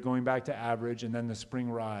decline here going back to average and then the spring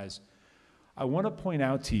rise. I want to point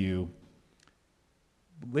out to you,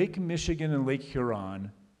 Lake Michigan and Lake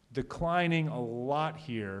Huron declining a lot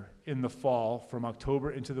here in the fall from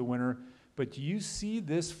October into the winter. But do you see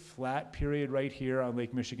this flat period right here on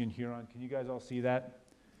Lake Michigan Huron? Can you guys all see that?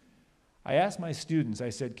 I asked my students, I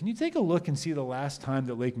said, can you take a look and see the last time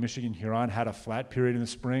that Lake Michigan Huron had a flat period in the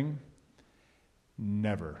spring?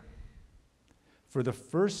 Never. For the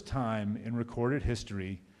first time in recorded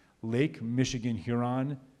history, Lake Michigan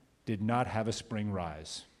Huron did not have a spring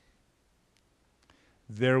rise.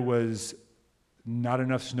 There was not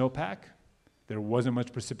enough snowpack, there wasn't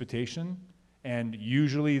much precipitation, and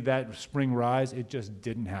usually that spring rise, it just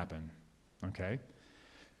didn't happen, okay?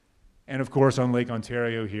 And of course, on Lake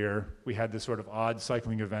Ontario here, we had this sort of odd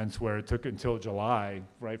cycling events where it took until July,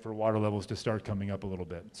 right, for water levels to start coming up a little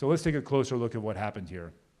bit. So let's take a closer look at what happened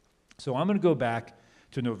here. So I'm gonna go back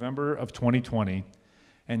to November of 2020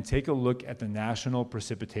 and take a look at the national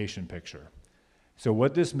precipitation picture. So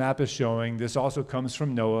what this map is showing, this also comes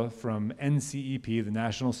from NOAA, from NCEP, the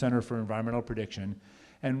National Center for Environmental Prediction,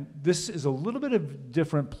 and this is a little bit of a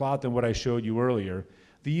different plot than what I showed you earlier.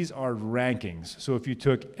 These are rankings. So if you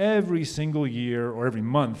took every single year or every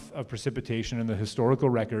month of precipitation in the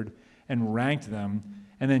historical record and ranked them,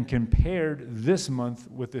 and then compared this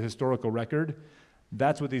month with the historical record,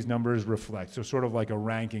 that's what these numbers reflect. So sort of like a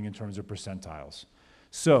ranking in terms of percentiles.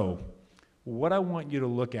 So what I want you to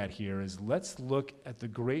look at here is let's look at the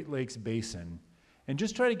Great Lakes Basin and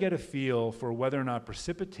just try to get a feel for whether or not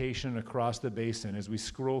precipitation across the basin as we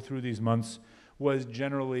scroll through these months was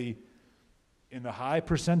generally in the high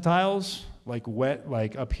percentiles, like wet,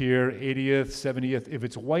 like up here, 80th, 70th. If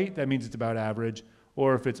it's white, that means it's about average,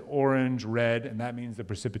 or if it's orange, red, and that means the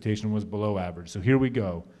precipitation was below average. So here we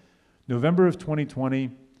go. November of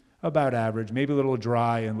 2020, about average, maybe a little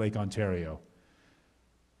dry in Lake Ontario.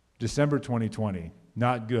 December 2020,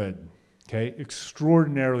 not good, okay?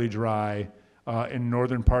 Extraordinarily dry in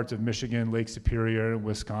northern parts of Michigan, Lake Superior,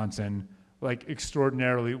 Wisconsin, like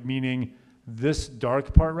extraordinarily, meaning this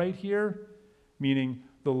dark part right here, meaning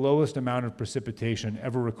the lowest amount of precipitation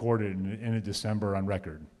ever recorded in a December on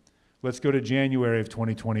record. Let's go to January of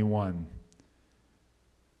 2021.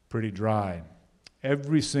 Pretty dry.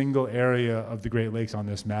 Every single area of the Great Lakes on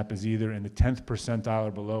this map is either in the 10th percentile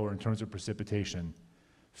or below or in terms of precipitation.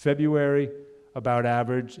 February, about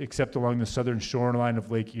average, except along the southern shoreline of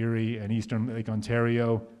Lake Erie and eastern Lake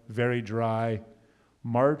Ontario, very dry.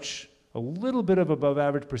 March, a little bit of above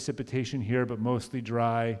average precipitation here, but mostly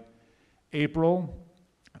dry. April,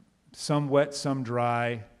 some wet, some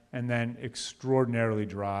dry, and then extraordinarily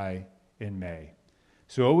dry in May.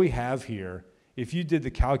 So what we have here, if you did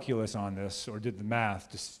the calculus on this or did the math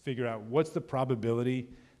to figure out what's the probability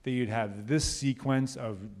that you'd have this sequence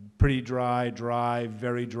of pretty dry, dry,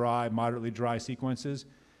 very dry, moderately dry sequences,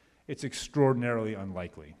 it's extraordinarily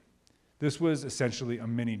unlikely. This was essentially a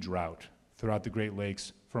mini drought throughout the Great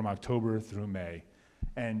Lakes from October through May,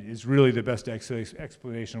 and is really the best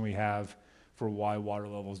explanation we have for why water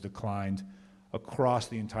levels declined across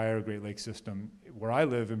the entire Great Lakes system, where I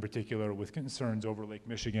live in particular, with concerns over Lake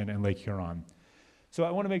Michigan and Lake Huron. So I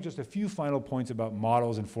want to make just a few final points about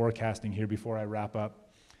models and forecasting here before I wrap up.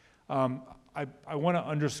 I want to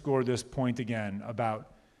underscore this point again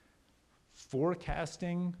about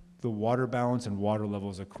forecasting the water balance and water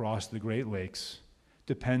levels across the Great Lakes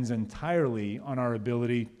depends entirely on our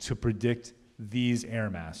ability to predict these air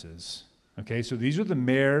masses. Okay, so these are the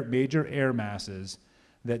major air masses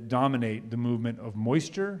that dominate the movement of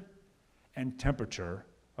moisture and temperature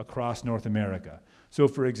across North America. So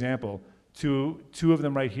for example, two of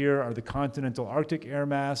them right here are the continental Arctic air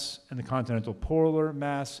mass and the continental polar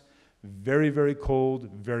mass. Very, very cold,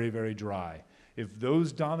 very, very dry. If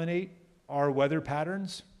those dominate our weather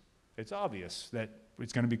patterns, it's obvious that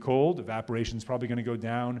it's going to be cold, evaporation is probably going to go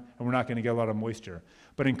down, and we're not going to get a lot of moisture.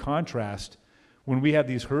 But in contrast, when we have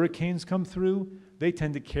these hurricanes come through, they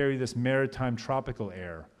tend to carry this maritime tropical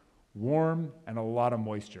air, warm and a lot of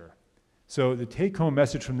moisture. So the take-home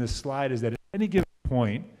message from this slide is that at any given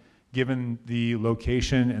point, given the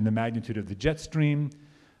location and the magnitude of the jet stream,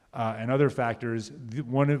 and other factors,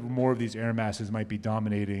 one or more of these air masses might be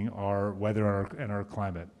dominating our weather and our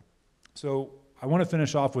climate. So I want to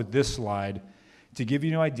finish off with this slide to give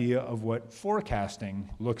you an idea of what forecasting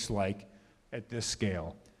looks like at this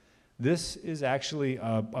scale. This is actually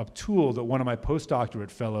a tool that one of my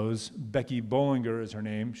postdoctorate fellows, Becky Bollinger is her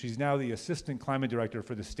name, she's now the Assistant Climate Director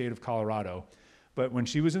for the state of Colorado. But when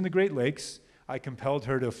she was in the Great Lakes, I compelled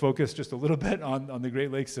her to focus just a little bit on the Great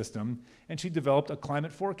Lakes system, and she developed a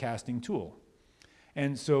climate forecasting tool.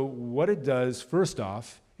 And so what it does, first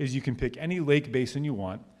off, is you can pick any lake basin you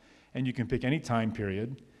want, and you can pick any time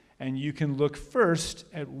period, and you can look first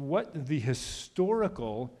at what the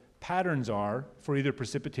historical patterns are for either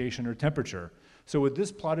precipitation or temperature. So what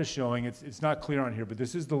this plot is showing, it's not clear on here, but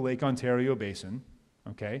this is the Lake Ontario Basin,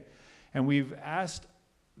 okay? And we've asked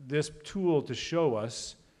this tool to show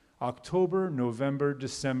us October, November,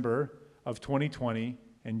 December of 2020,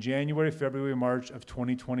 and January, February, March of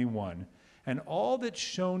 2021. And all that's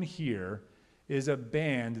shown here is a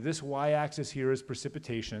band. This y-axis here is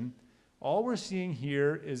precipitation. All we're seeing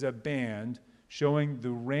here is a band showing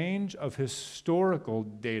the range of historical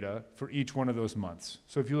data for each one of those months.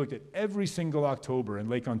 So if you looked at every single October in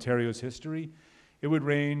Lake Ontario's history, it would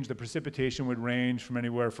range, the precipitation would range from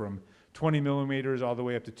anywhere from 20 millimeters all the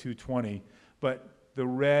way up to 220. But the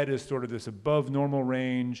red is sort of this above normal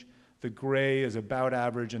range, the gray is about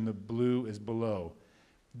average, and the blue is below.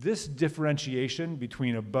 This differentiation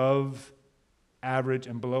between above average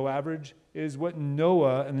and below average is what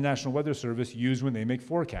NOAA and the National Weather Service use when they make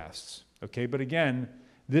forecasts. Okay, but again,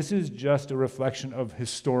 this is just a reflection of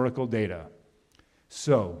historical data.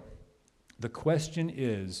 So, the question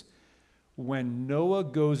is, when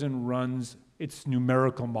NOAA goes and runs its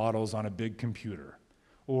numerical models on a big computer,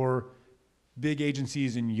 or big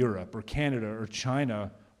agencies in Europe or Canada or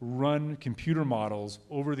China run computer models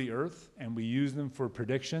over the Earth and we use them for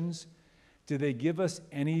predictions, do they give us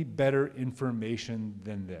any better information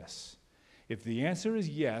than this? If the answer is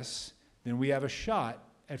yes, then we have a shot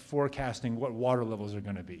at forecasting what water levels are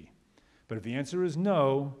going to be. But if the answer is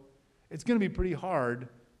no, it's going to be pretty hard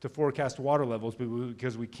to forecast water levels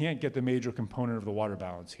because we can't get the major component of the water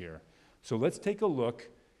balance here. So let's take a look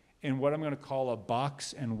in what I'm going to call a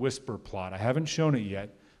box and whisper plot. I haven't shown it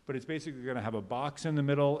yet, but it's basically going to have a box in the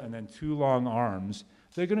middle and then two long arms.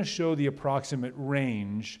 They're going to show the approximate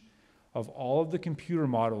range of all of the computer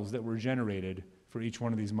models that were generated for each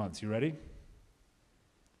one of these months. You ready?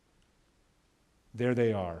 There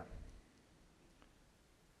they are.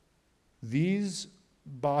 These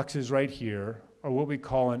boxes right here are what we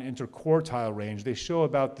call an interquartile range. They show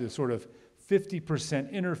about the sort of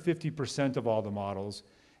 50%, inner 50% of all the models.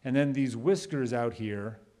 And then these whiskers out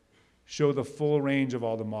here show the full range of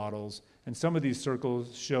all the models. And some of these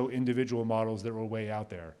circles show individual models that were way out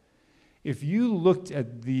there. If you looked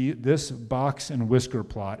at this box and whisker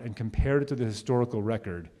plot and compared it to the historical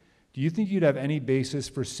record, do you think you'd have any basis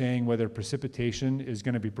for saying whether precipitation is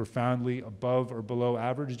going to be profoundly above or below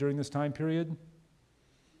average during this time period?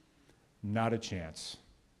 Not a chance,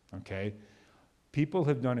 okay? People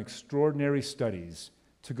have done extraordinary studies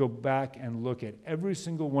to go back and look at every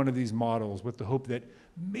single one of these models with the hope that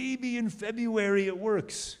maybe in February it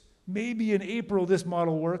works, maybe in April this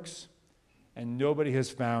model works, and nobody has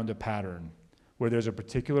found a pattern where there's a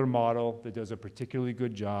particular model that does a particularly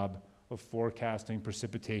good job of forecasting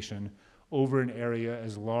precipitation over an area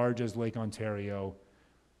as large as Lake Ontario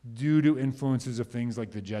due to influences of things like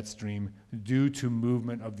the jet stream, due to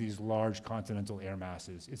movement of these large continental air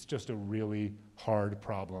masses. It's just a really hard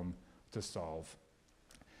problem to solve.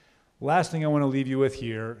 Last thing I want to leave you with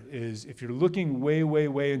here is if you're looking way, way,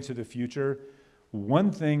 way into the future,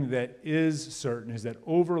 one thing that is certain is that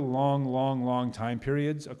over long, long, long time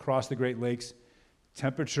periods across the Great Lakes,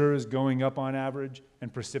 temperature is going up on average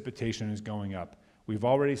and precipitation is going up. We've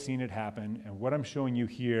already seen it happen, and what I'm showing you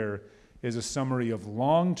here is a summary of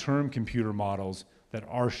long-term computer models that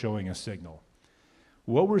are showing a signal.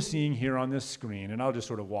 What we're seeing here on this screen, and I'll just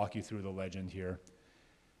sort of walk you through the legend here,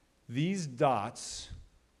 these dots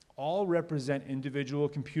all represent individual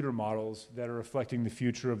computer models that are reflecting the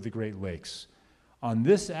future of the Great Lakes. On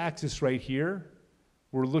this axis right here,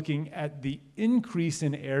 we're looking at the increase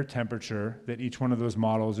in air temperature that each one of those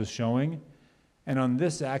models is showing. And on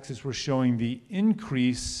this axis, we're showing the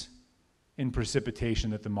increase in precipitation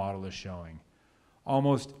that the model is showing.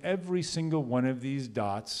 Almost every single one of these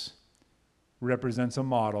dots represents a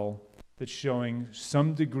model that's showing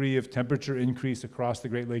some degree of temperature increase across the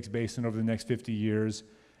Great Lakes Basin over the next 50 years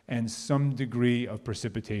and some degree of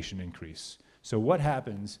precipitation increase. So what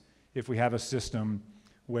happens if we have a system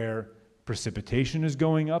where precipitation is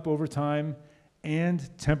going up over time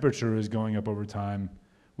and temperature is going up over time?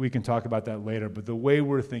 We can talk about that later, but the way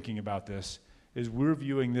we're thinking about this is we're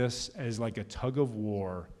viewing this as like a tug of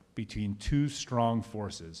war between two strong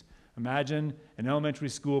forces. Imagine an elementary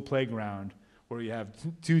school playground where you have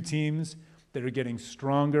two teams that are getting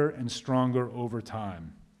stronger and stronger over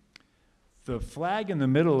time. The flag in the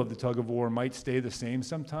middle of the tug of war might stay the same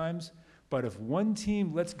sometimes, but if one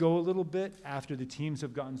team lets go a little bit after the teams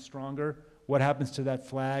have gotten stronger, what happens to that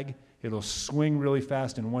flag? It'll swing really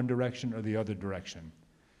fast in one direction or the other direction.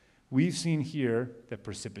 We've seen here that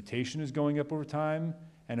precipitation is going up over time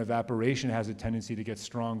and evaporation has a tendency to get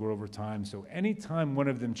stronger over time. So anytime one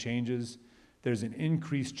of them changes, there's an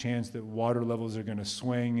increased chance that water levels are going to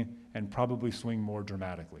swing and probably swing more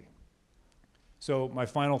dramatically. So my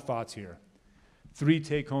final thoughts here. 3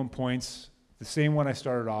 take-home points, the same one I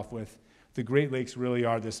started off with. The Great Lakes really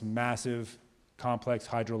are this massive, complex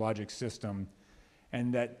hydrologic system,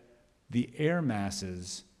 and that the air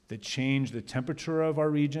masses that change the temperature of our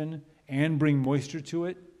region and bring moisture to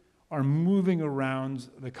it are moving around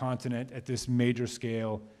the continent at this major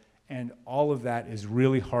scale, and all of that is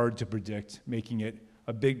really hard to predict, making it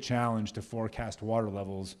a big challenge to forecast water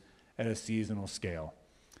levels at a seasonal scale.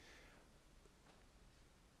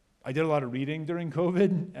 I did a lot of reading during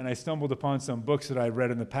COVID, and I stumbled upon some books that I've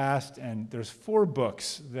read in the past, and there's 4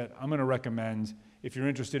 books that I'm gonna recommend if you're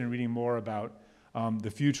interested in reading more about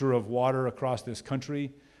the future of water across this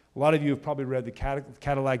country. A lot of you have probably read The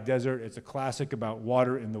Cadillac Desert. It's a classic about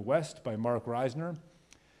water in the West by Mark Reisner.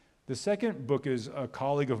 The second book is a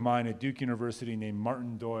colleague of mine at Duke University named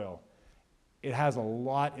Martin Doyle. It has a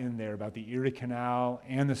lot in there about the Erie Canal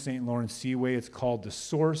and the St. Lawrence Seaway. It's called The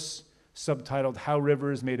Source, subtitled How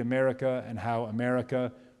Rivers Made America and How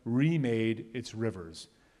America Remade Its Rivers.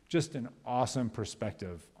 Just an awesome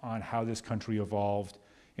perspective on how this country evolved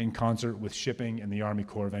in concert with shipping and the Army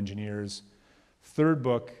Corps of Engineers. Third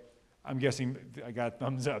book, I'm guessing I got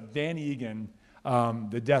thumbs up, Dan Egan,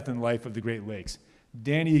 The Death and Life of the Great Lakes.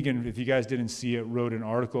 Dan Egan, if you guys didn't see it, wrote an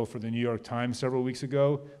article for the New York Times several weeks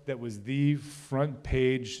ago that was the front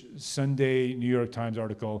page Sunday New York Times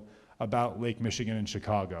article about Lake Michigan and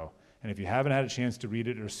Chicago. And if you haven't had a chance to read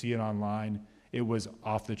it or see it online, it was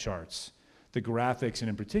off the charts. The graphics, and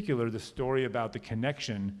in particular, the story about the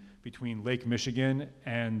connection between Lake Michigan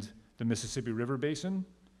and the Mississippi River Basin,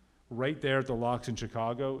 right there at the locks in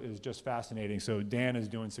Chicago, is just fascinating. So Dan is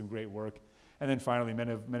doing some great work. And then finally,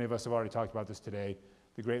 many of us have already talked about this today,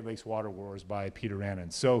 The Great Lakes Water Wars by Peter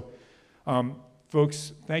Annan. So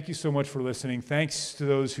folks, thank you so much for listening. Thanks to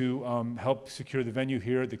those who helped secure the venue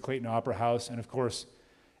here at the Clayton Opera House. And of course,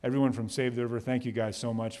 everyone from Save the River, thank you guys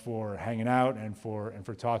so much for hanging out and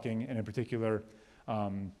for talking. And in particular,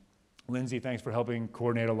 Lindsay, thanks for helping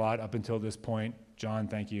coordinate a lot up until this point. John,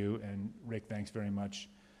 thank you. And Rick, thanks very much.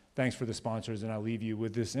 Thanks for the sponsors, and I'll leave you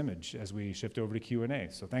with this image as we shift over to Q&A.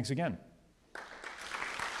 So thanks again.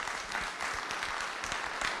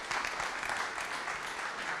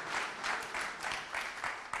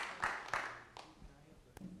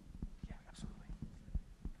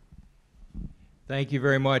 Thank you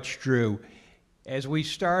very much, Drew. As we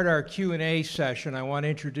start our Q&A session, I want to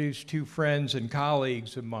introduce 2 friends and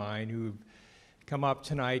colleagues of mine who've come up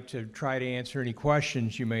tonight to try to answer any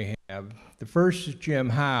questions you may have. The first is Jim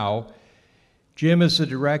Howe. Jim is the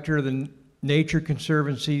director of the Nature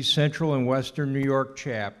Conservancy's Central and Western New York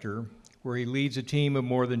chapter, where he leads a team of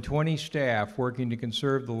more than 20 staff working to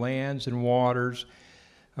conserve the lands and waters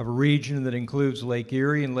of a region that includes Lake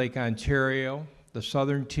Erie and Lake Ontario, the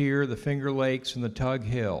Southern Tier, the Finger Lakes, and the Tug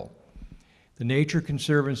Hill. The Nature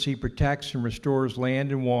Conservancy protects and restores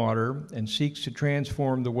land and water and seeks to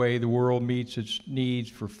transform the way the world meets its needs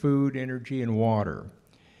for food, energy, and water.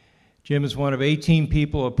 Jim is one of 18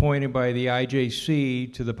 people appointed by the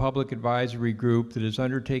IJC to the public advisory group that is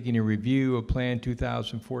undertaking a review of Plan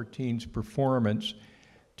 2014's performance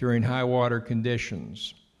during high water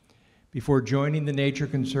conditions. Before joining the Nature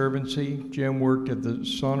Conservancy, Jim worked at the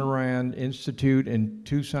Sonoran Institute in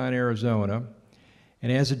Tucson, Arizona,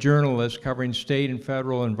 and as a journalist covering state and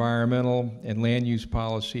federal environmental and land use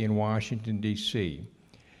policy in Washington, D.C.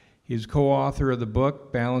 He is co-author of the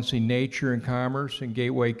book, Balancing Nature and Commerce in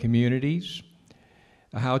Gateway Communities,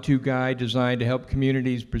 a how-to guide designed to help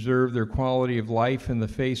communities preserve their quality of life in the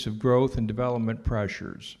face of growth and development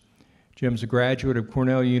pressures. Jim's a graduate of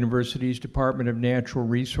Cornell University's Department of Natural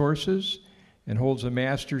Resources and holds a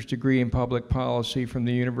master's degree in public policy from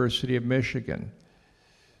the University of Michigan.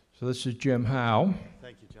 So this is Jim Howe.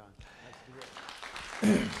 Thank you, John. Nice to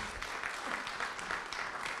hear.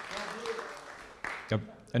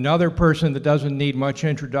 Another person that doesn't need much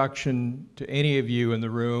introduction to any of you in the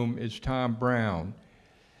room is Tom Brown.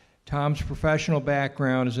 Tom's professional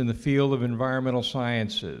background is in the field of environmental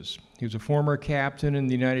sciences. He was a former captain in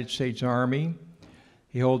the United States Army.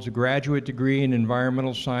 He holds a graduate degree in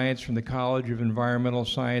environmental science from the College of Environmental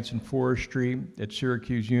Science and Forestry at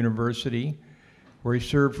Syracuse University, where he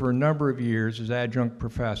served for a number of years as adjunct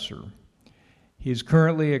professor. He is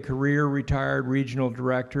currently a career retired regional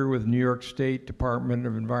director with New York State Department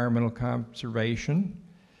of Environmental Conservation.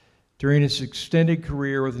 During his extended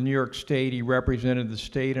career with New York State, he represented the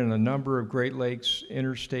state on a number of Great Lakes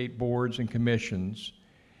interstate boards and commissions,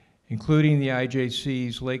 including the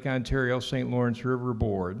IJC's Lake Ontario St. Lawrence River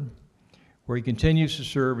Board, where he continues to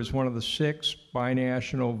serve as one of the 6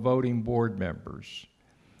 binational voting board members.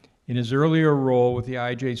 In his earlier role with the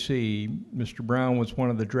IJC, Mr. Brown was one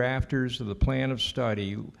of the drafters of the plan of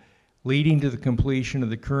study leading to the completion of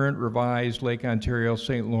the current revised Lake Ontario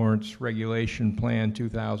St. Lawrence Regulation Plan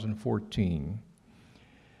 2014.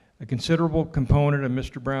 A considerable component of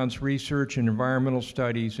Mr. Brown's research and environmental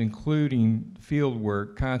studies, including field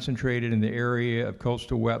work, concentrated in the area of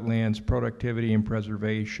coastal wetlands productivity and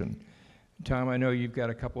preservation. Tom, I know you've got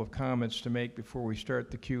a couple of comments to make before we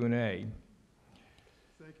start the Q&A.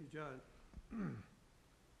 Thank you, John.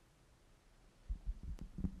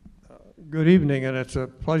 Good evening, and it's a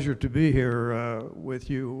pleasure to be here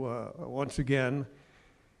with you once again.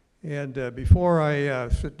 And before I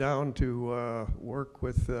sit down to work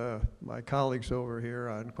with my colleagues over here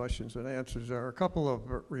on questions and answers, there are a couple of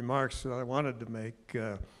remarks that I wanted to make.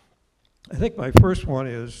 I think my first one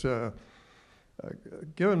is,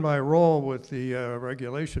 given my role with the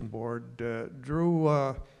Regulation Board,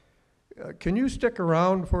 Drew, can you stick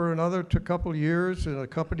around for another couple years and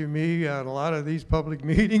accompany me on a lot of these public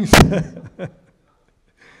meetings?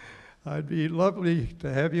 I'd be lovely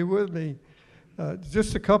to have you with me.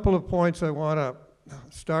 Just a couple of points I want to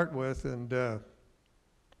start with, and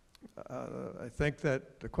I think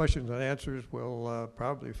that the questions and answers will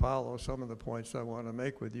probably follow some of the points I want to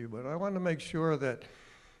make with you, but I want to make sure that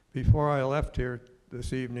before I left here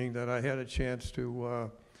this evening that I had a chance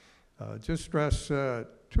to just stress 2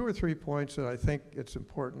 or 3 points that I think it's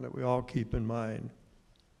important that we all keep in mind.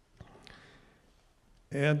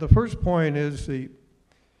 And the first point is the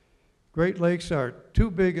Great Lakes are too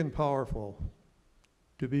big and powerful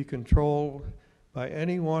to be controlled by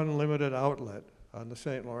any one limited outlet on the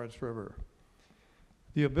St. Lawrence River.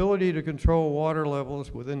 The ability to control water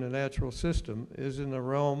levels within the natural system is in the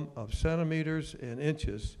realm of centimeters and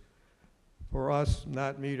inches for us,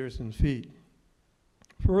 not meters and feet.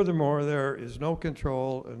 Furthermore, there is no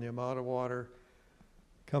control in the amount of water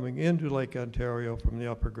coming into Lake Ontario from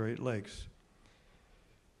the upper Great Lakes.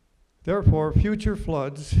 Therefore, future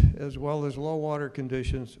floods, as well as low water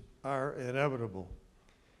conditions, are inevitable.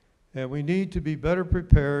 And we need to be better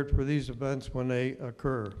prepared for these events when they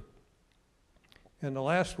occur. And the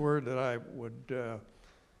last word that I would,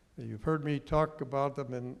 you've heard me talk about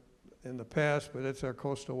them in the past, but it's our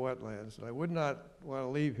coastal wetlands. And I would not want to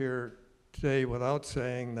leave here today without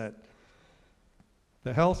saying that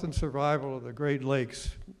the health and survival of the Great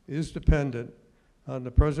Lakes is dependent on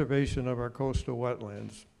the preservation of our coastal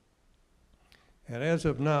wetlands. And as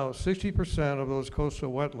of now, 60% of those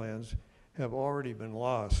coastal wetlands have already been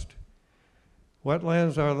lost.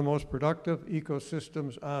 Wetlands are the most productive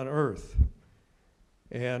ecosystems on Earth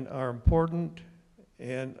and are an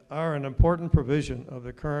important provision of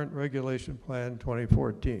the current Regulation Plan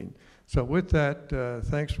 2014. So with that,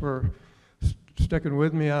 thanks for sticking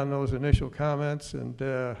with me on those initial comments, and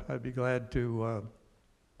I'd be glad to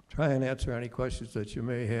try and answer any questions that you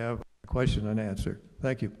may have, question and answer.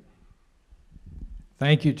 Thank you.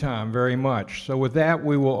 Thank you, Tom, very much. So with that,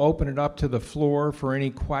 we will open it up to the floor for any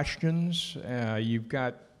questions. You've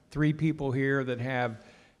got 3 people here that have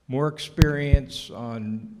more experience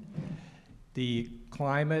on the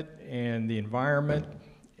climate and the environment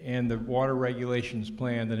and the water regulations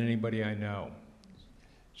plan than anybody I know.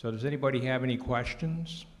 So does anybody have any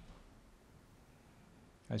questions?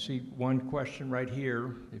 I see one question right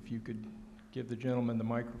here. If you could give the gentleman the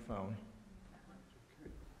microphone.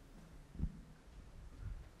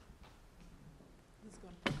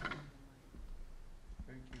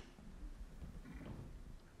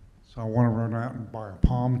 So I want to run out and buy a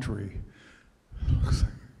palm tree.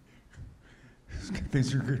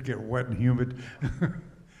 Things are going to get wet and humid.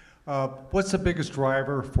 What's the biggest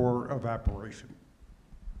driver for evaporation?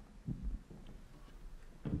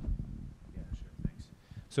 Yeah, sure, thanks.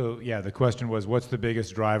 So yeah, the question was, what's the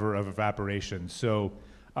biggest driver of evaporation? So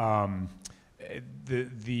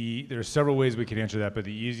there's several ways we could answer that, but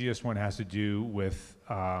the easiest one has to do with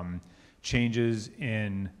changes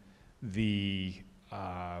in the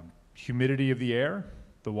humidity of the air,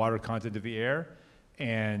 the water content of the air,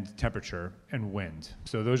 and temperature and wind.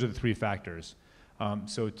 So those are the 3 factors.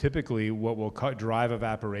 So typically what will drive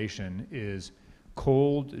evaporation is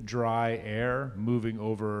cold, dry air moving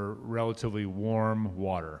over relatively warm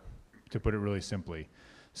water, to put it really simply.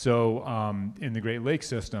 So in the Great Lakes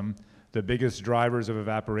system, the biggest drivers of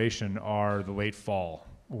evaporation are the late fall,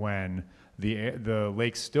 when the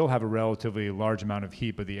lakes still have a relatively large amount of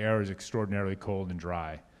heat, but the air is extraordinarily cold and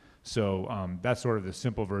dry. So that's sort of the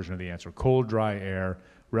simple version of the answer. Cold, dry air,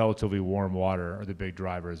 relatively warm water are the big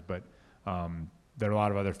drivers, but there are a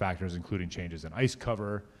lot of other factors, including changes in ice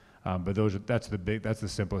cover, But that's the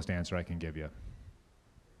simplest answer I can give you.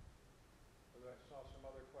 I saw some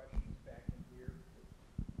other questions back in here.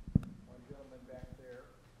 One gentleman back there.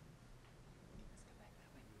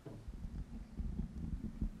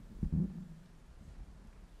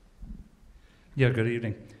 Yeah, good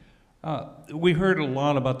evening. We heard a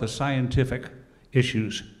lot about the scientific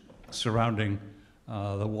issues surrounding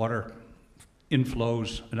the water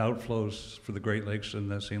inflows and outflows for the Great Lakes and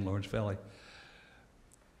the St. Lawrence Valley.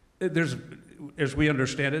 There's, as we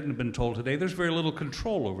understand it and have been told today, there's very little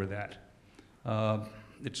control over that.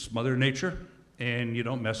 It's Mother Nature, and you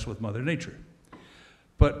don't mess with Mother Nature.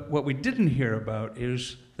 But what we didn't hear about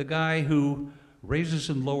is the guy who raises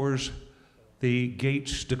and lowers the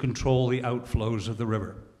gates to control the outflows of the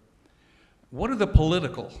river. What are the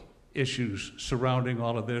political issues surrounding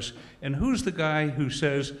all of this, and who's the guy who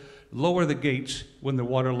says, lower the gates when the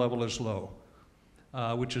water level is low,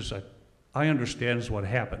 which is, I understand is what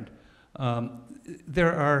happened.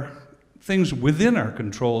 There are things within our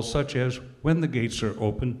control, such as when the gates are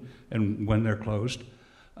open and when they're closed,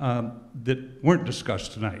 that weren't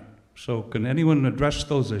discussed tonight. So can anyone address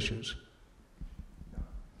those issues?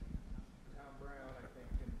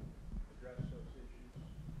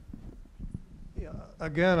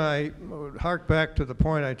 Again, I would hark back to the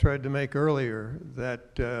point I tried to make earlier,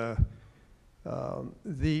 that the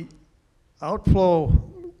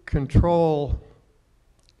outflow control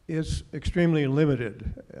is extremely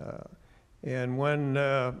limited. And when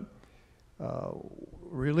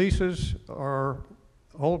releases or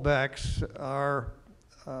holdbacks are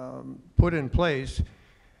put in place,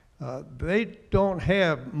 they don't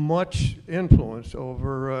have much influence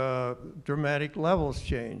over dramatic levels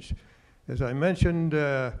change. As I mentioned,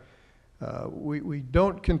 we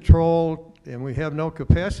don't control, and we have no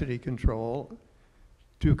capacity control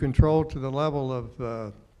to control to the level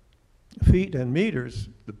of feet and meters.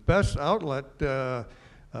 The best outlet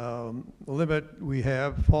limit we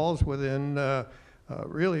have falls within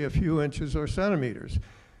really a few inches or centimeters.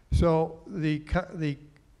 So the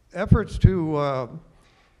efforts to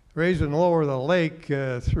raise and lower the lake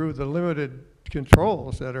through the limited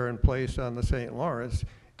controls that are in place on the St. Lawrence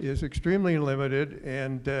is extremely limited,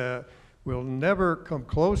 and will never come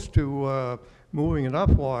close to moving enough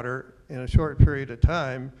water in a short period of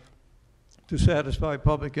time to satisfy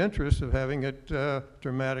public interest of having it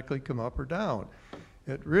dramatically come up or down.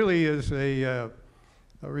 It really is a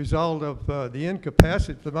result of the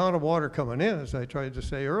incapacity, the amount of water coming in, as I tried to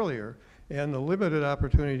say earlier, and the limited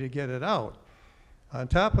opportunity to get it out. On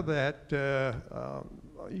top of that,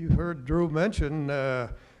 you heard Drew mention the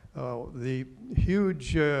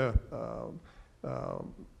huge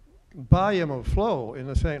volume of flow in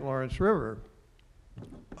the St. Lawrence River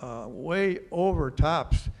way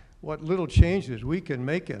overtops what little changes we can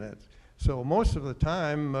make in it. So most of the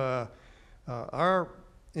time, our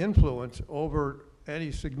influence over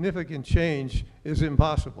any significant change is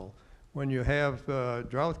impossible when you have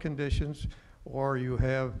drought conditions or you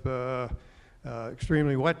have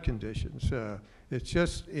extremely wet conditions. It's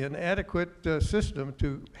just an inadequate system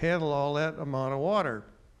to handle all that amount of water.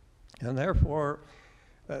 And therefore,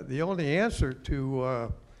 the only answer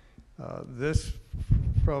to this,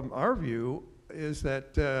 from our view, is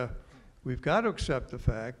that we've got to accept the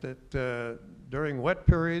fact that during wet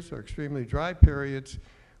periods or extremely dry periods,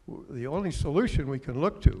 the only solution we can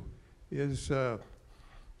look to is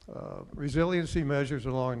resiliency measures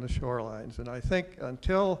along the shorelines. And I think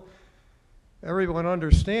until everyone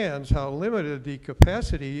understands how limited the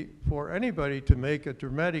capacity for anybody to make a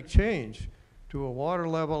dramatic change to a water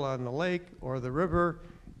level on the lake or the river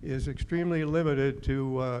is extremely limited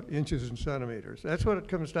to inches and centimeters. That's what it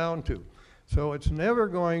comes down to. So it's never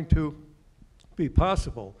going to be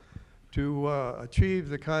possible to achieve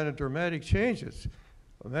the kind of dramatic changes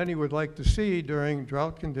many would like to see during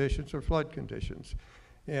drought conditions or flood conditions.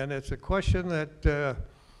 And it's a question that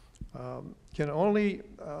can only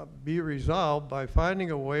be resolved by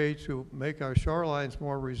finding a way to make our shorelines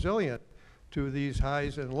more resilient to these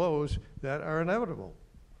highs and lows that are inevitable.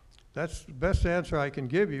 That's the best answer I can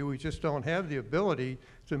give you. We just don't have the ability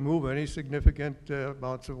to move any significant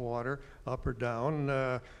amounts of water up or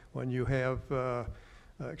down when you have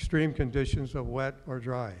extreme conditions of wet or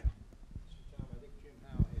dry.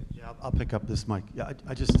 Yeah, I'll pick up this mic. Yeah,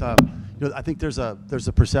 I just, you know, I think there's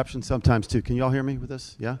a perception sometimes too. Can you all hear me with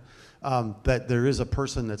this? Yeah, that there is a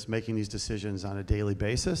person that's making these decisions on a daily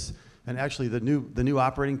basis. And actually, the new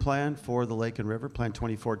operating plan for the lake and river, Plan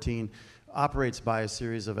 2014, operates by a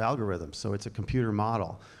series of algorithms, so it's a computer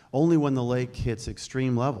model. Only when the lake hits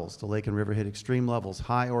extreme levels, the lake and river hit extreme levels,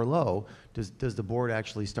 high or low, does the board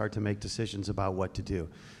actually start to make decisions about what to do.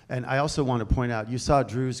 And I also want to point out, you saw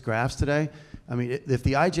Drew's graphs today. I mean, if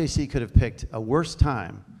the IJC could have picked a worse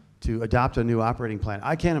time to adopt a new operating plan,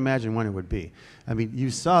 I can't imagine when it would be. I mean, you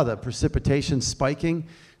saw the precipitation spiking.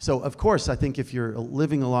 So, of course, I think if you're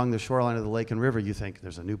living along the shoreline of the lake and river, you think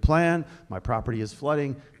there's a new plan, my property is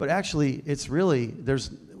flooding. But actually, it's really,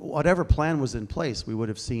 whatever plan was in place, we would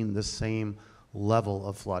have seen the same level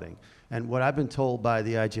of flooding. And what I've been told by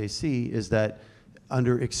the IJC is that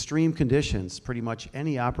under extreme conditions, pretty much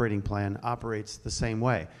any operating plan operates the same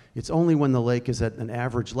way. It's only when the lake is at an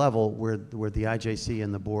average level where the IJC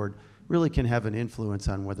and the board really can have an influence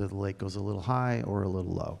on whether the lake goes a little high or a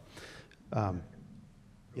little low.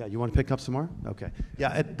 Yeah, you want to pick up some more? Okay.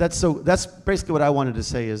 Yeah, that's basically what I wanted to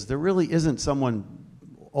say is there really isn't someone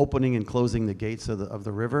opening and closing the gates of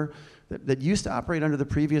the river that used to operate under the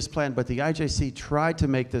previous plan, but the IJC tried to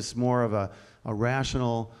make this more of a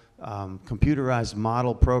rational, computerized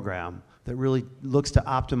model program that really looks to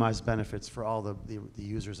optimize benefits for all the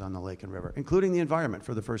users on the lake and river, including the environment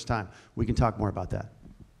for the first time. We can talk more about that.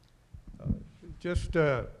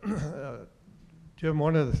 Jim,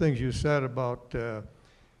 one of the things you said about the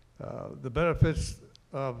benefits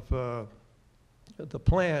of the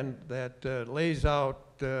plan that lays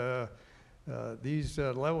out these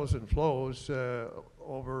levels and flows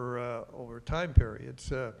over time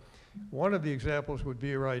periods. One of the examples would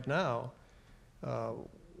be right now,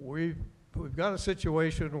 we've got a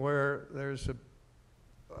situation where there's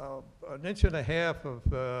an inch and a half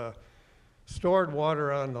of stored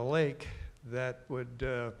water on the lake that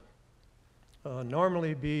would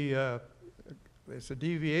normally be, it's a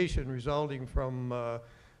deviation resulting from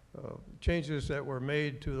changes that were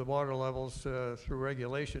made to the water levels through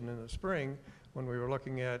regulation in the spring when we were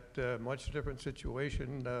looking at much different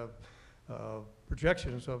situation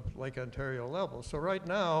projections of Lake Ontario levels. So right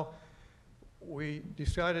now, we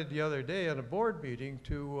decided the other day at a board meeting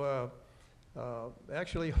to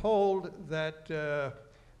actually hold that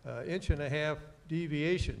inch and a half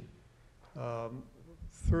deviation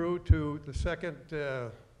through to the second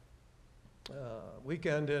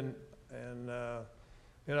weekend in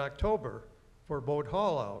October for boat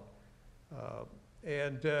haul out.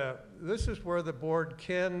 This is where the board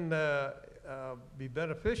can be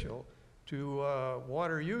beneficial to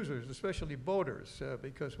water users, especially boaters,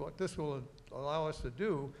 because what this will allow us to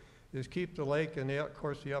do is keep the lake and, of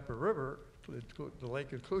course, the upper river, the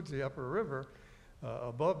lake includes the upper river,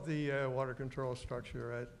 above the water control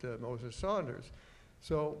structure at Moses Saunders.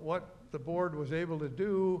 So what the board was able to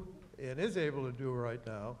do and is able to do right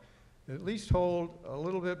now, at least hold a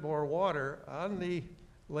little bit more water on the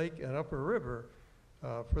lake and upper river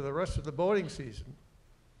for the rest of the boating season.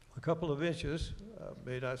 A couple of inches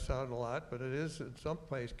may not sound a lot, but it is in some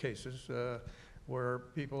cases where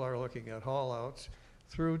people are looking at haul outs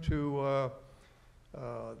through to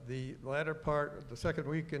the latter part, the second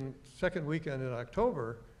weekend in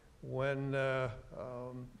October, when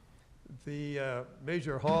the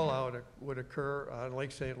major haul out would occur on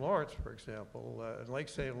Lake St. Lawrence, for example. And Lake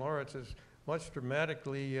St. Lawrence is much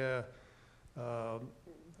dramatically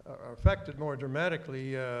affected more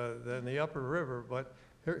dramatically than the upper river, but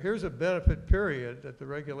here's a benefit period that the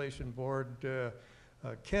regulation board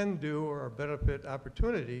can do, or a benefit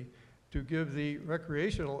opportunity to give the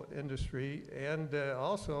recreational industry and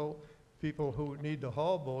also people who need to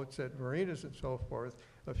haul boats at marinas and so forth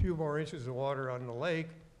a few more inches of water on the lake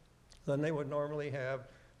than they would normally have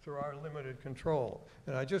through our limited control.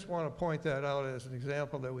 And I just want to point that out as an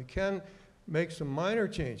example that we can make some minor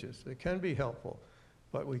changes that can be helpful,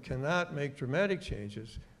 but we cannot make dramatic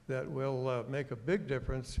changes that will make a big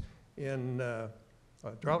difference in a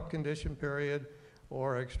drought condition period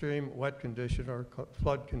or extreme wet condition or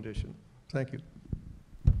flood condition. Thank you.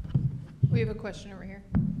 We have a question over here.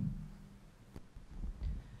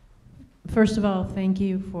 First of all, thank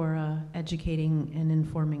you for educating and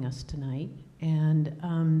informing us tonight. And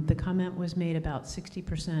the comment was made about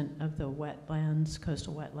 60% of the wetlands,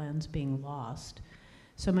 coastal wetlands being lost.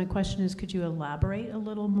 So my question is, could you elaborate a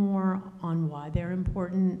little more on why they're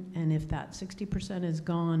important? And if that 60% is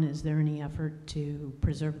gone, is there any effort to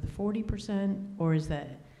preserve the 40%? Or is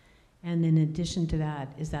that, and in addition to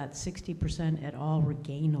that, is that 60% at all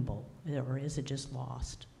regainable? Or is it just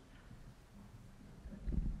lost?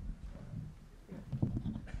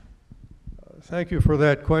 Thank you for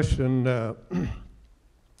that question.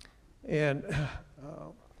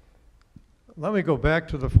 let me go back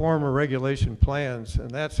to the former regulation plans,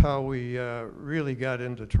 and that's how we really got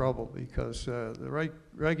into trouble, because the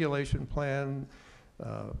regulation plan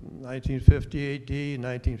 1958D,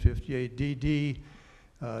 1958DD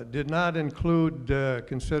did not include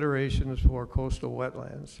considerations for coastal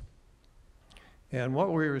wetlands. And what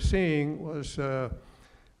we were seeing was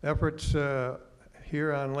efforts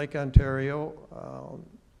here on Lake Ontario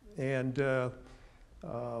and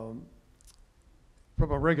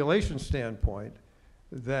from a regulation standpoint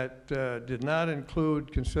that did not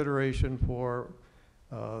include consideration for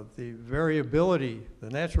the variability, the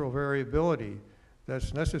natural variability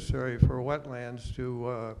that's necessary for wetlands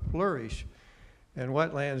to flourish. And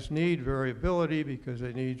wetlands need variability because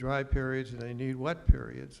they need dry periods and they need wet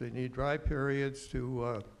periods. They need dry periods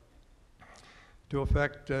to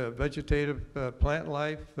affect vegetative plant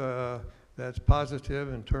life that's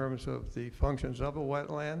positive in terms of the functions of a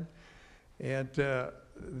wetland. And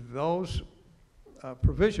those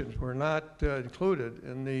provisions were not included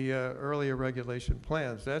in the earlier regulation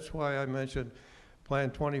plans. That's why I mentioned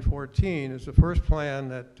Plan 2014 is the first plan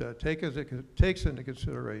that takes into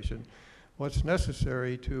consideration what's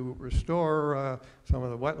necessary to restore some of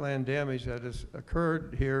the wetland damage that has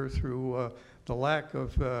occurred here through the lack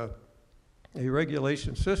of a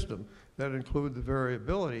regulation system that include the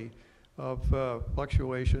variability of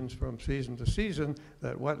fluctuations from season to season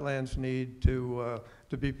that wetlands need to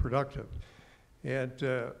be productive. And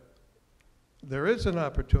there is an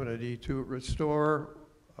opportunity to restore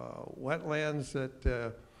wetlands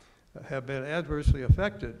that have been adversely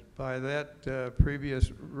affected by that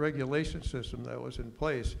previous regulation system that was in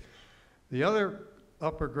place. The other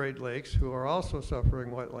upper Great Lakes, who are also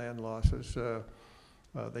suffering wetland losses,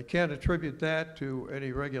 they can't attribute that to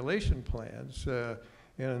any regulation plans. And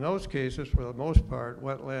in those cases, for the most part,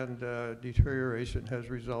 wetland deterioration has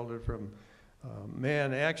resulted from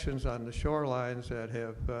man actions on the shorelines that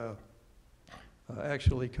have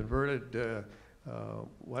actually converted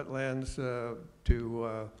wetlands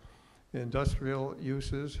to industrial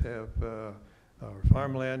uses, have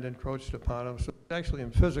farmland encroached upon them. So actually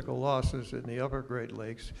in physical losses in the upper Great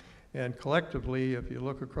Lakes. And collectively, if you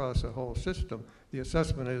look across the whole system, the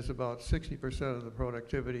assessment is about 60% of the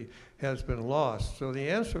productivity has been lost. So the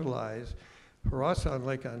answer lies for us on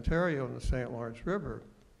Lake Ontario and the St. Lawrence River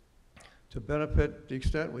to benefit the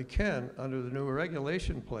extent we can under the new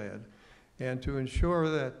regulation plan and to ensure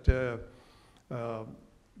that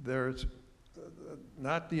there's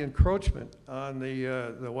not the encroachment on the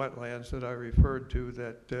wetlands that I referred to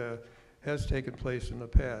that has taken place in the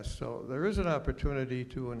past. So there is an opportunity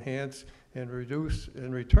to enhance and reduce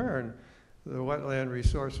and return the wetland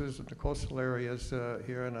resources in the coastal areas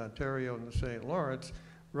here in Ontario and the St. Lawrence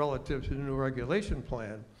relative to the new regulation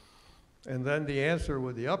plan. And then the answer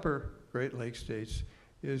with the upper Great Lakes states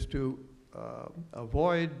is to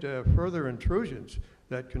avoid further intrusions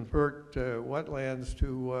that convert wetlands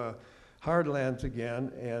to hardlands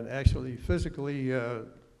again and actually physically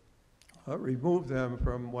remove them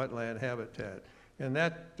from wetland habitat. And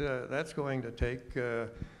that's going to take a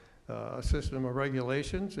system of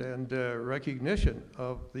regulations and recognition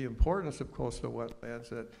of the importance of coastal wetlands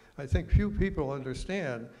that I think few people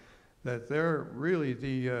understand that they're really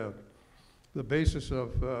the basis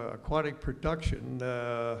of aquatic production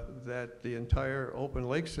that the entire open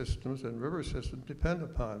lake systems and river systems depend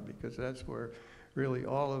upon, because that's where really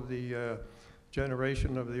all of the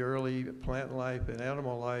generation of the early plant life and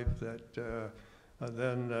animal life that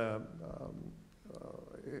then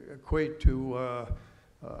equate to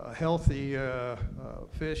a healthy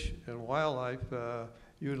fish and wildlife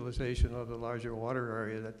utilization of the larger water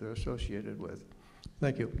area that they're associated with.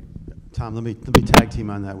 Thank you. Tom, let me tag team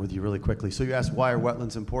on that with you really quickly. So you asked why are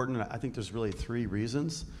wetlands important? I think there's really three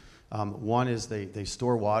reasons. One is they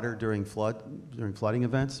store water during flooding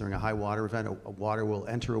events. During a high water event, water will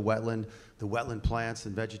enter a wetland. The wetland plants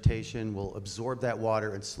and vegetation will absorb that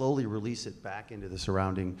water and slowly release it back into the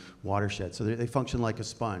surrounding watershed. So they function like a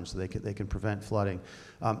sponge, so they can prevent flooding.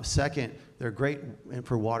 Second, they're great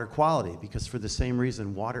for water quality because for the same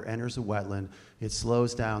reason, water enters a wetland, it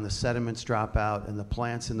slows down, the sediments drop out, and the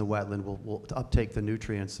plants in the wetland will uptake the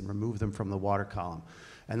nutrients and remove them from the water column.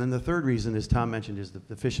 And then the third reason, as Tom mentioned, is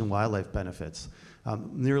the fish and wildlife benefits.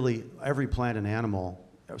 Nearly every animal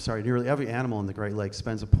in the Great Lakes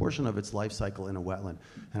spends a portion of its life cycle in a wetland.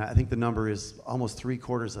 And I think the number is almost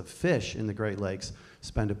 3/4 of fish in the Great Lakes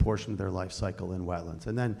spend a portion of their life cycle in wetlands.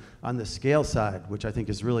 And then on the scale side, which I think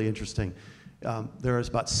is really interesting, there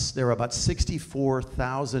are about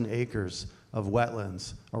 64,000 acres of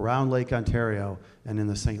wetlands around Lake Ontario and in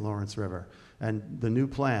the St. Lawrence River. And the new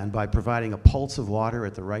plan, by providing a pulse of water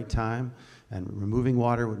at the right time And removing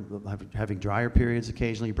water, having drier periods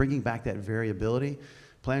occasionally, bringing back that variability.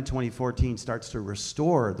 Plan 2014 starts to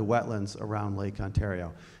restore the wetlands around Lake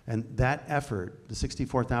Ontario. And that effort, the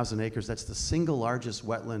 64,000 acres, that's the single largest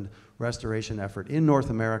wetland restoration effort in North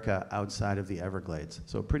America outside of the Everglades.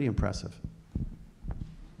 So pretty impressive.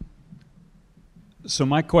 So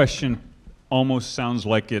my question almost sounds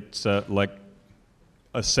like it's like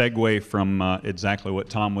a segue from exactly what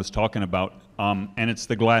Tom was talking about, and it's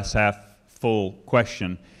the glass half full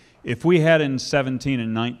question. If we had in 17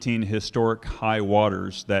 and 19 historic high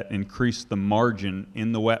waters that increased the margin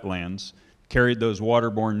in the wetlands, carried those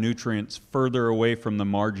waterborne nutrients further away from the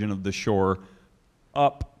margin of the shore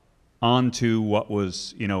up onto what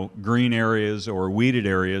was, you know, green areas or weeded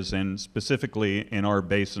areas, and specifically in our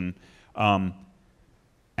basin,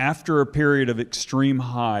 after a period of extreme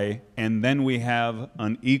high, and then we have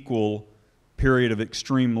an equal period of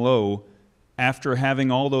extreme low, after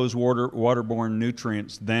having all those waterborne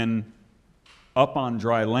nutrients then up on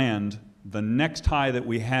dry land, the next high that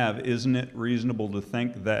we have, isn't it reasonable to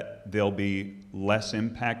think that they'll be less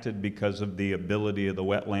impacted because of the ability of the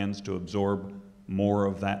wetlands to absorb more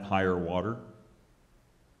of that higher water?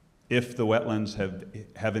 If the wetlands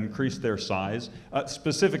have increased their size,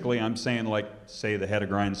 specifically I'm saying, like, say the head of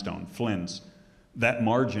Grindstone, Flynn's, that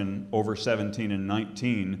margin over 17 and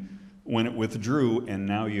 19, when it withdrew and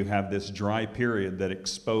now you have this dry period that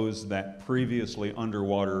exposed that previously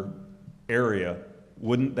underwater area,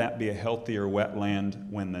 wouldn't that be a healthier wetland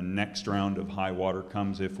when the next round of high water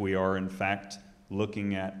comes, if we are in fact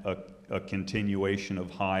looking at a continuation of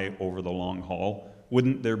high over the long haul?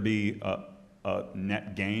 Wouldn't there be a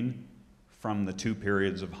net gain from the two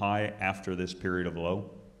periods of high after this period of low?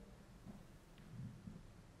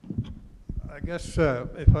 I guess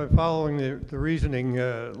if I'm following the reasoning,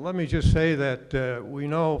 let me just say that we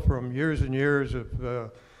know from years and years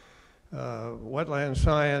of wetland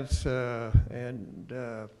science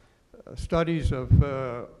and studies of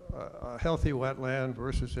a healthy wetland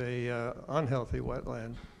versus a unhealthy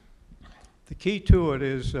wetland. The key to it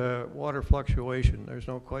is water fluctuation. There's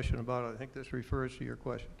no question about it. I think this refers to your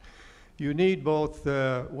question. You need both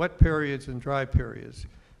wet periods and dry periods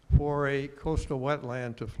for a coastal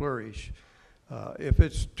wetland to flourish. If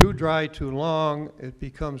it's too dry too long, it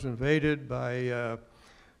becomes invaded by,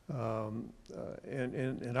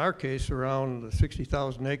 in our case, around the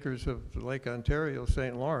 60,000 acres of Lake Ontario,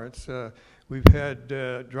 St. Lawrence, we've had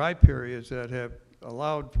dry periods that have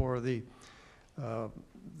allowed for the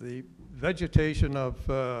vegetation of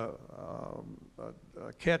a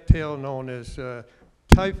cattail known as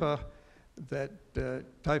typha,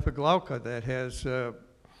 Typha glauca, that has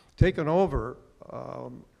taken over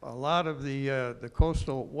a lot of the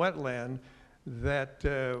coastal wetland that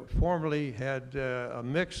formerly had a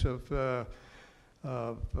mix of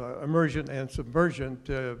emergent and submergent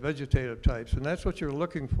vegetative types. And that's what you're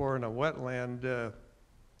looking for in a wetland.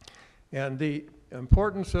 And the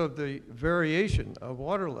importance of the variation of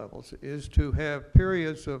water levels is to have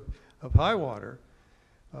periods of high water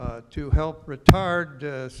to help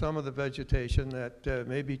retard some of the vegetation that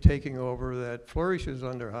may be taking over that flourishes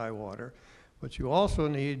under high water. But you also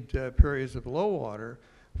need periods of low water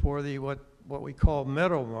for the what we call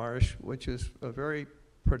meadow marsh, which is a very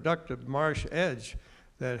productive marsh edge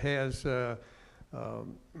that has a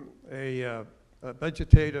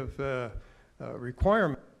vegetative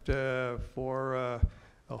requirement for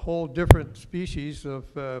a whole different species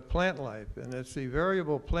of plant life. And it's the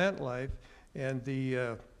variable plant life and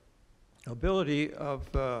the ability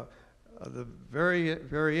of the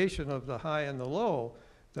variation of the high and the low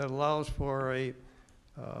that allows for a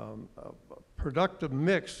productive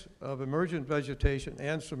mix of emergent vegetation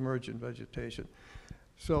and submergent vegetation.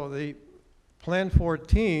 So the Plan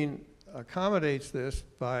 14 accommodates this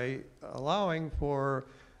by allowing for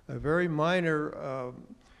a very minor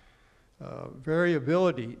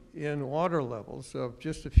variability in water levels of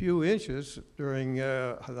just a few inches during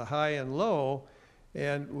the high and low,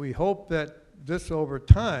 and we hope that this over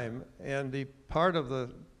time, and the part of the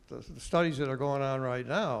studies that are going on right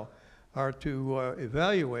now are to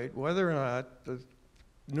evaluate whether or not the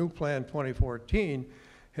new Plan 2014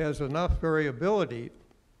 has enough variability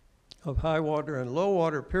of high water and low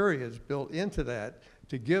water periods built into that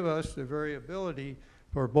to give us the variability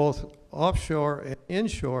for both offshore and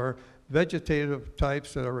inshore vegetative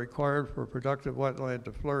types that are required for productive wetland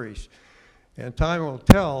to flourish. And time will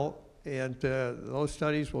tell, and those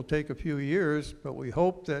studies will take a few years, but we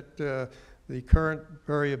hope that the current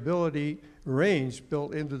variability range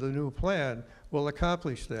built into the new plan will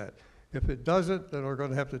accomplish that. If it doesn't, then we're going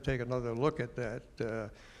to have to take another look at that.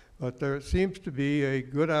 But there seems to be a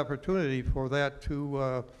good opportunity for that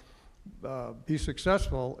to be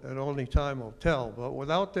successful, and only time will tell. But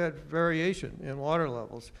without that variation in water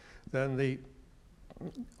levels, then the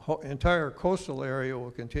entire coastal area will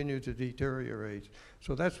continue to deteriorate.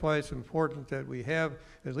 So that's why it's important that we have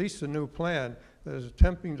at least a new plan that is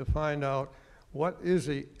attempting to find out what is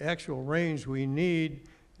the actual range we need,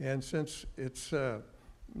 and since it's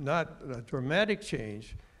not a dramatic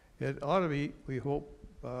change, it ought to be, we hope,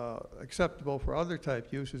 acceptable for other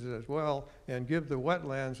type uses as well, and give the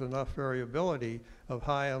wetlands enough variability of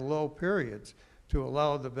high and low periods to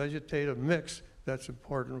allow the vegetative mix that's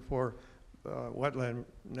important for wetland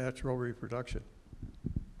natural reproduction.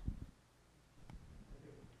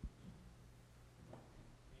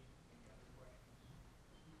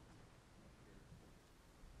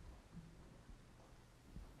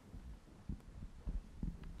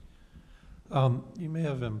 You may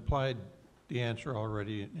have implied the answer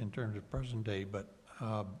already in terms of present day, but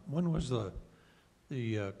when was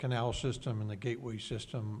the canal system and the gateway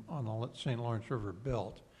system on the St. Lawrence River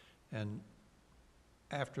built? And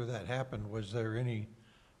after that happened, was there any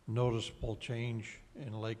noticeable change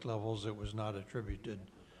in lake levels that was not attributed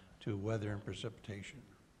to weather and precipitation?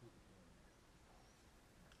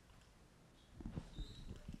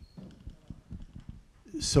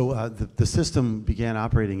 So the system began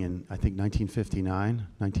operating in, I think, 1959,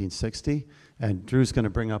 1960. And Drew's going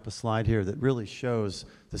to bring up a slide here that really shows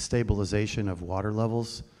the stabilization of water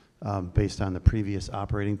levels based on the previous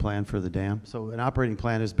operating plan for the dam. So an operating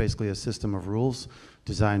plan is basically a system of rules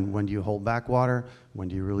designed: when do you hold back water, when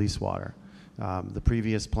do you release water. The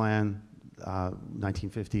previous plan,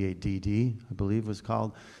 1958 DD, I believe was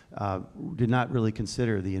called, did not really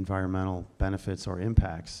consider the environmental benefits or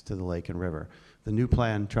impacts to the lake and river. The new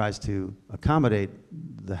plan tries to accommodate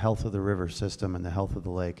the health of the river system and the health of the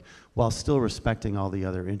lake while still respecting all the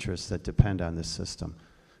other interests that depend on this system.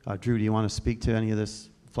 Drew, do you want to speak to any of this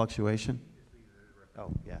fluctuation?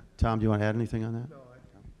 Oh, yeah. Tom, do you want to add anything on that? No,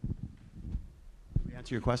 Did we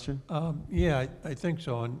answer your question? Yeah, I think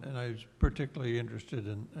so, and I was particularly interested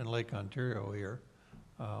in Lake Ontario here.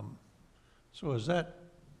 So is that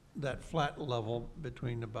flat level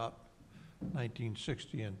between about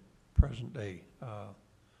 1960 and present day,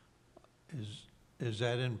 is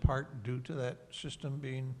that in part due to that system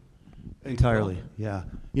being Entirely, built? yeah.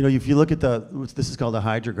 You know, if you look at this is called a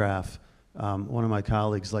hydrograph. One of my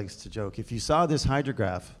colleagues likes to joke, if you saw this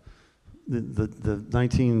hydrograph, the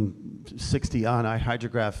 1960 on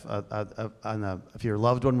hydrograph if your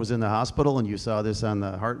loved one was in the hospital and you saw this on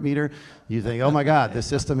the heart meter, you think, oh my God, this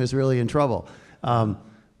system is really in trouble.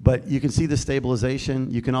 But you can see the stabilization.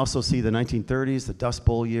 You can also see the 1930s, the Dust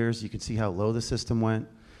Bowl years. You can see how low the system went.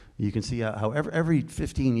 You can see how every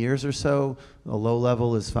 15 years or so, a low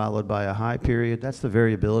level is followed by a high period. That's the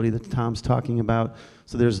variability that Tom's talking about.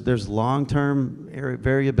 So there's long-term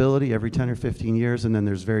variability every 10 or 15 years, and then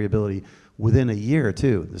there's variability within a year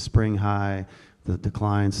too. The spring high, the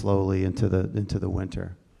decline slowly into the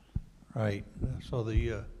winter. Right. So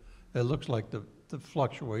it looks like the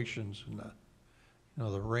fluctuations and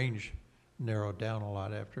the range narrowed down a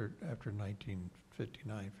lot after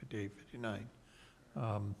 1959, 58, 59.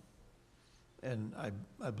 And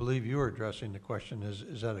I believe you were addressing the question,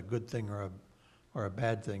 is that a good thing or a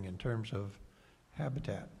bad thing in terms of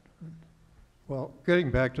habitat? well, getting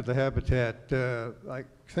back to the habitat, I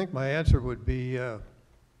think my answer would be, if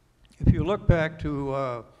you look back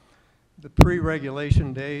to the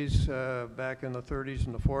pre-regulation days back in the 30s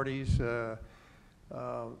and the 40s,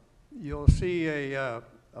 you'll see a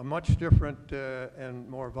much different and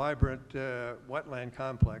more vibrant wetland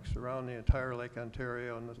complex around the entire Lake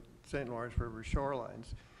Ontario and the St. Lawrence River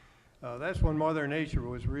shorelines. That's when Mother Nature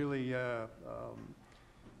was really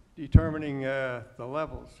determining the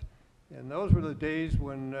levels. And those were the days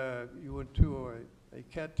when you went to a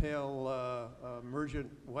cattail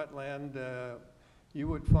emergent wetland, you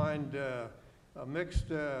would find a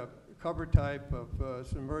mixed cover type of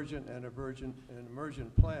submergent and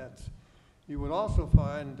emergent plants. You would also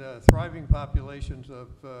find thriving populations of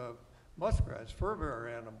muskrats, fur-bearer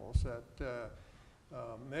animals that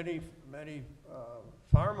many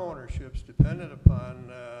farm ownerships depended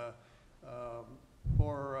upon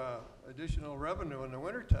for additional revenue in the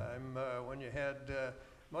wintertime when you had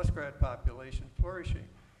muskrat population flourishing.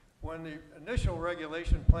 When the initial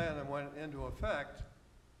regulation plan went into effect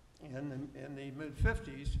in the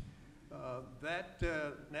mid-50s, that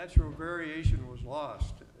natural variation was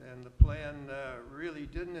lost, and the plan really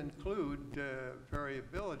didn't include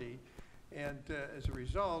variability, and as a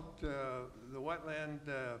result, the wetland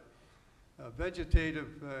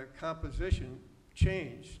vegetative composition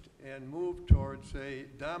changed and moved towards a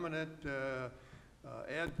dominant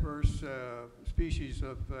adverse species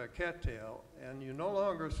of cattail, and you no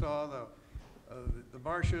longer saw the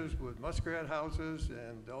marshes with muskrat houses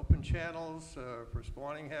and open channels for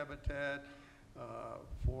spawning habitat,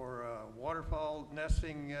 for waterfowl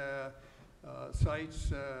nesting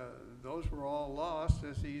sites. Those were all lost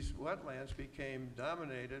as these wetlands became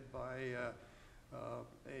dominated by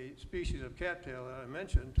a species of cattail that I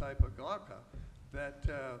mentioned, type of glauca, that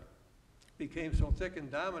became so thick and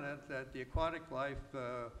dominant that the aquatic life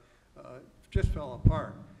just fell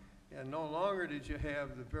apart. And no longer did you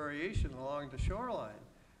have the variation along the shoreline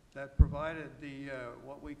that provided the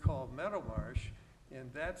what we call meadow marsh, and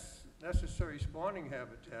that's necessary spawning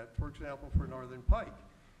habitat, for example, for northern pike.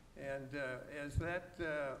 And as that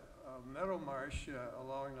meadow marsh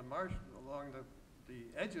along the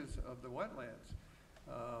edges of the wetlands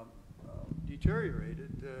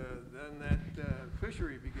deteriorated, then that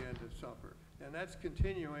fishery began to suffer. And that's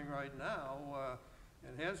continuing right now,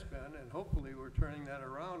 and has been, and hopefully we're turning that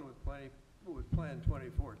around with Plan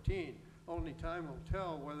 2014. Only time will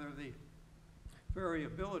tell whether the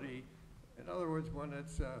variability, in other words, when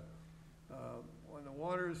it's when the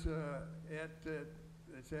water's at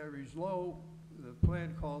its average low, the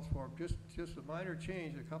plan calls for just a minor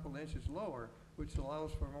change, a couple inches lower, which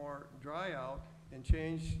allows for more dry out and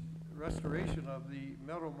restoration of the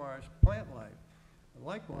meadow marsh plant life.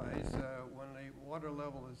 Likewise, when the water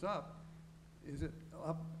level is up, is it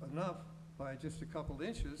up enough by just a couple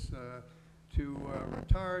inches to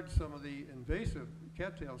retard some of the invasive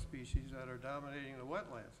cattail species that are dominating the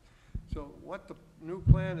wetlands? So what the new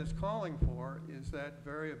plan is calling for is that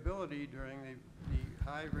variability during the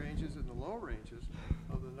high ranges and the low ranges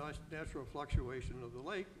of the natural fluctuation of the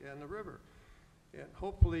lake and the river. And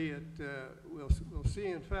hopefully we'll see.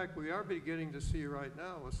 In fact, we are beginning to see right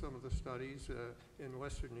now with some of the studies in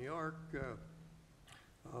Western New York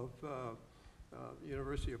of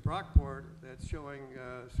University of Brockport that's showing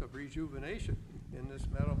some rejuvenation in this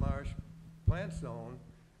meadow marsh plant zone,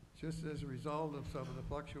 just as a result of some of the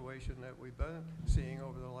fluctuation that we've been seeing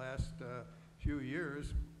over the last few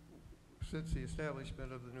years since the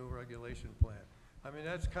establishment of the new regulation plan. I mean,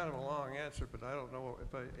 that's kind of a long answer, but I don't know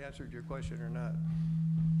if I answered your question or not.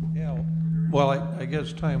 Yeah, well, I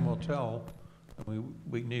guess time will tell.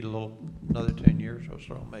 We need another 10 years or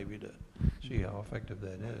so maybe to see how effective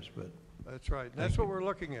that is, but. That's right. That's what we're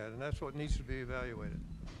looking at, and that's what needs to be evaluated.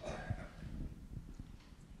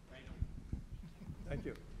 Thank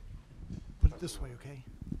you. Put it this way, okay?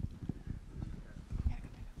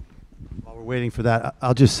 While we're waiting for that,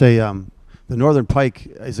 I'll just say the Northern Pike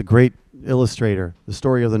is a great illustrator, the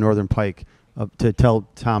story of the Northern Pike, to tell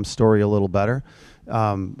Tom's story a little better.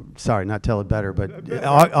 Sorry, not tell it better,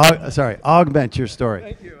 but sorry, augment your story.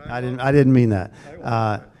 Thank you. I didn't mean that.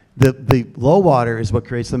 The low water is what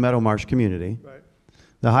creates the meadow marsh community. Right.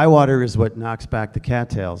 The high water is what knocks back the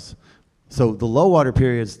cattails. So the low water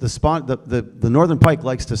periods, the Northern Pike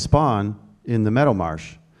likes to spawn in the meadow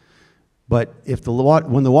marsh, but if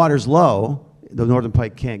when the water's low, the Northern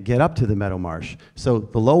Pike can't get up to the meadow marsh. So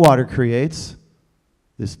the low water creates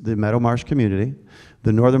the meadow marsh community.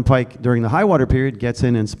 The Northern Pike, during the high water period, gets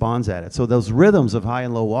in and spawns at it. So those rhythms of high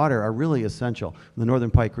and low water are really essential. The Northern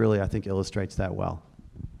Pike really, I think, illustrates that well.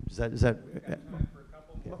 Is that?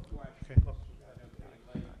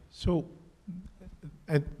 So,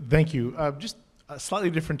 thank you. Just a slightly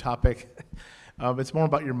different topic. It's more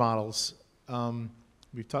about your models.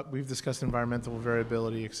 We've discussed environmental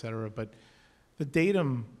variability, et cetera, but the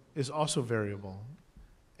datum is also variable,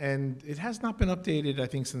 and it has not been updated, I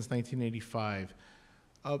think, since 1985.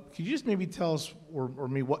 Could you just maybe tell us, or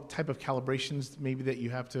maybe what type of calibrations maybe that you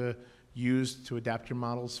have to use to adapt your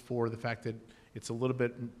models for the fact that it's a little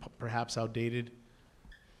bit perhaps outdated?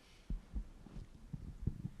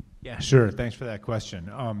 Yeah, sure. Thanks for that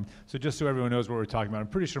question. So just so everyone knows what we're talking about, I'm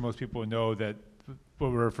pretty sure most people know that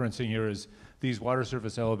what we're referencing here is these water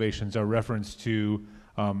surface elevations are reference to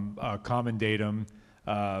a common datum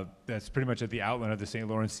that's pretty much at the outline of the St.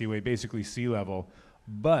 Lawrence Seaway, basically sea level.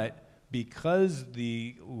 But because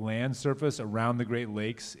the land surface around the Great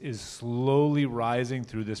Lakes is slowly rising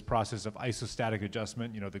through this process of isostatic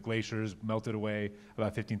adjustment, the glaciers melted away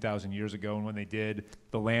about 15,000 years ago, and when they did,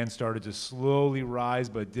 the land started to slowly rise,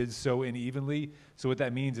 but did so unevenly. So what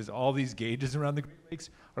that means is all these gauges around the Great Lakes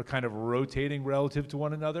are kind of rotating relative to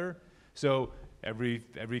one another. So every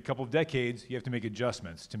couple of decades, you have to make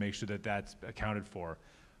adjustments to make sure that that's accounted for.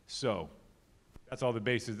 So that's all the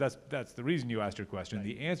basis. That's the reason you asked your question. Right.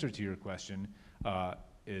 The answer to your question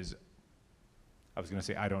is, I was going to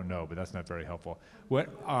say I don't know, but that's not very helpful.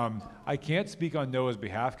 I can't speak on NOAA's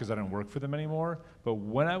behalf because I don't work for them anymore. But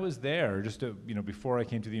when I was there, just before I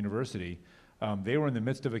came to the university, They were in the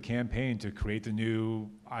midst of a campaign to create the new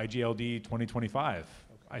IGLD 2025,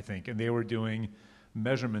 I think, and they were doing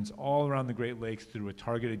measurements all around the Great Lakes through a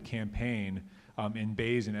targeted campaign in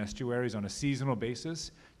bays and estuaries on a seasonal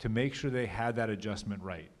basis to make sure they had that adjustment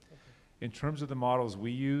right. In terms of the models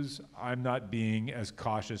we use, I'm not being as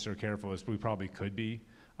cautious or careful as we probably could be.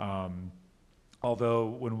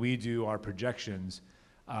 Although when we do our projections,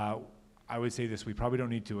 I would say this, we probably don't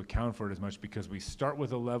need to account for it as much because we start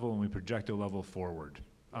with a level and we project a level forward.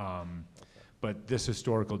 But this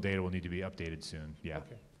historical data will need to be updated soon, yeah.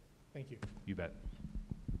 Okay, thank you. You bet.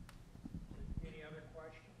 Any other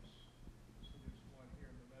questions? So there's one here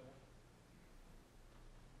in the middle.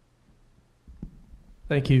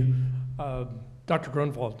 Thank you. Dr.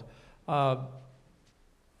 Gronewold, I've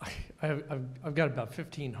got about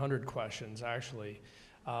 1,500 questions, actually,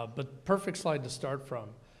 but perfect slide to start from.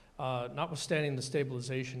 Notwithstanding the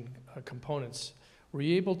stabilization components, were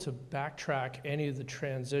you able to backtrack any of the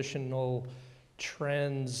transitional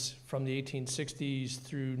trends from the 1860s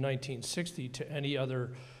through 1960 to any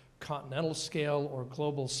other continental scale or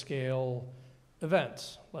global scale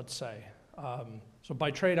events, let's say? So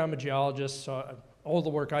by trade, I'm a geologist, so all the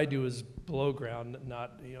work I do is below ground,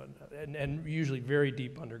 not, you know, and usually very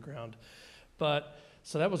deep underground. But,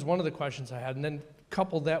 so that was one of the questions I had. And then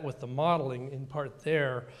couple that with the modeling in part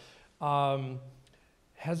there.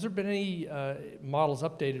 Has there been any models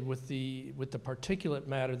updated with the particulate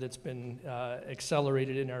matter that's been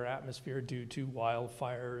accelerated in our atmosphere due to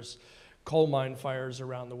wildfires, coal mine fires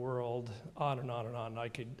around the world, on and on and on? I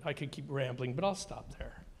could keep rambling, but I'll stop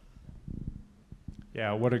there.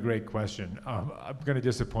 Yeah, what a great question. I'm going to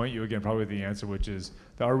disappoint you again, probably with the answer, which is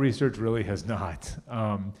that our research really has not.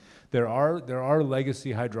 There are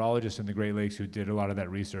legacy hydrologists in the Great Lakes who did a lot of that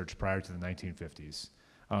research prior to the 1950s.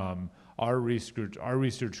 Our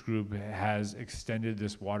research group has extended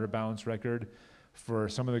this water balance record for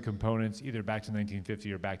some of the components either back to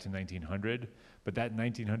 1950 or back to 1900. But that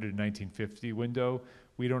 1900 to 1950 window,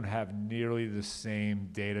 we don't have nearly the same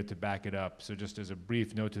data to back it up. So just as a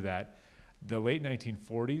brief note to that, the late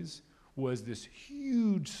 1940s was this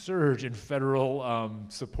huge surge in federal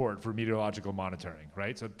support for meteorological monitoring,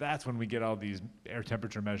 right? So that's when we get all these air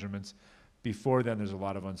temperature measurements. Before then, there's a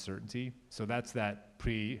lot of uncertainty. So that's that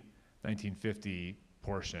pre-1950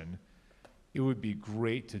 portion. It would be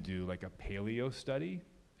great to do like a paleo study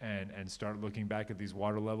and start looking back at these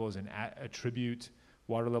water levels and attribute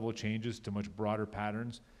water level changes to much broader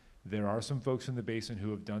patterns. There are some folks in the basin who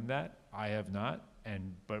have done that. I have not.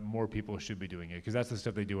 But more people should be doing it because that's the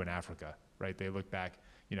stuff they do in Africa, right? They look back,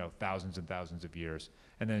 you know, thousands and thousands of years.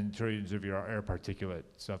 And then in terms of your air particulate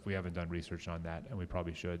stuff, we haven't done research on that, and we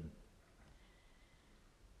probably should.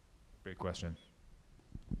 Great question.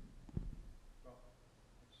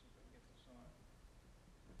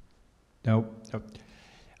 Nope.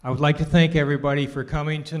 I would like to thank everybody for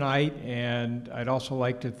coming tonight, and I'd also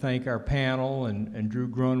like to thank our panel and Drew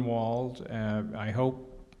Gronewold. I hope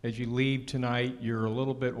as you leave tonight, you're a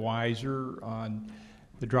little bit wiser on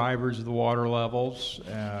the drivers of the water levels.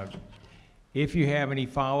 If you have any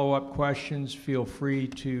follow-up questions, feel free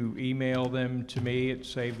to email them to me at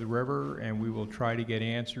Save the River, and we will try to get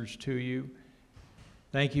answers to you.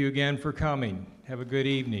 Thank you again for coming. Have a good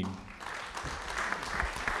evening.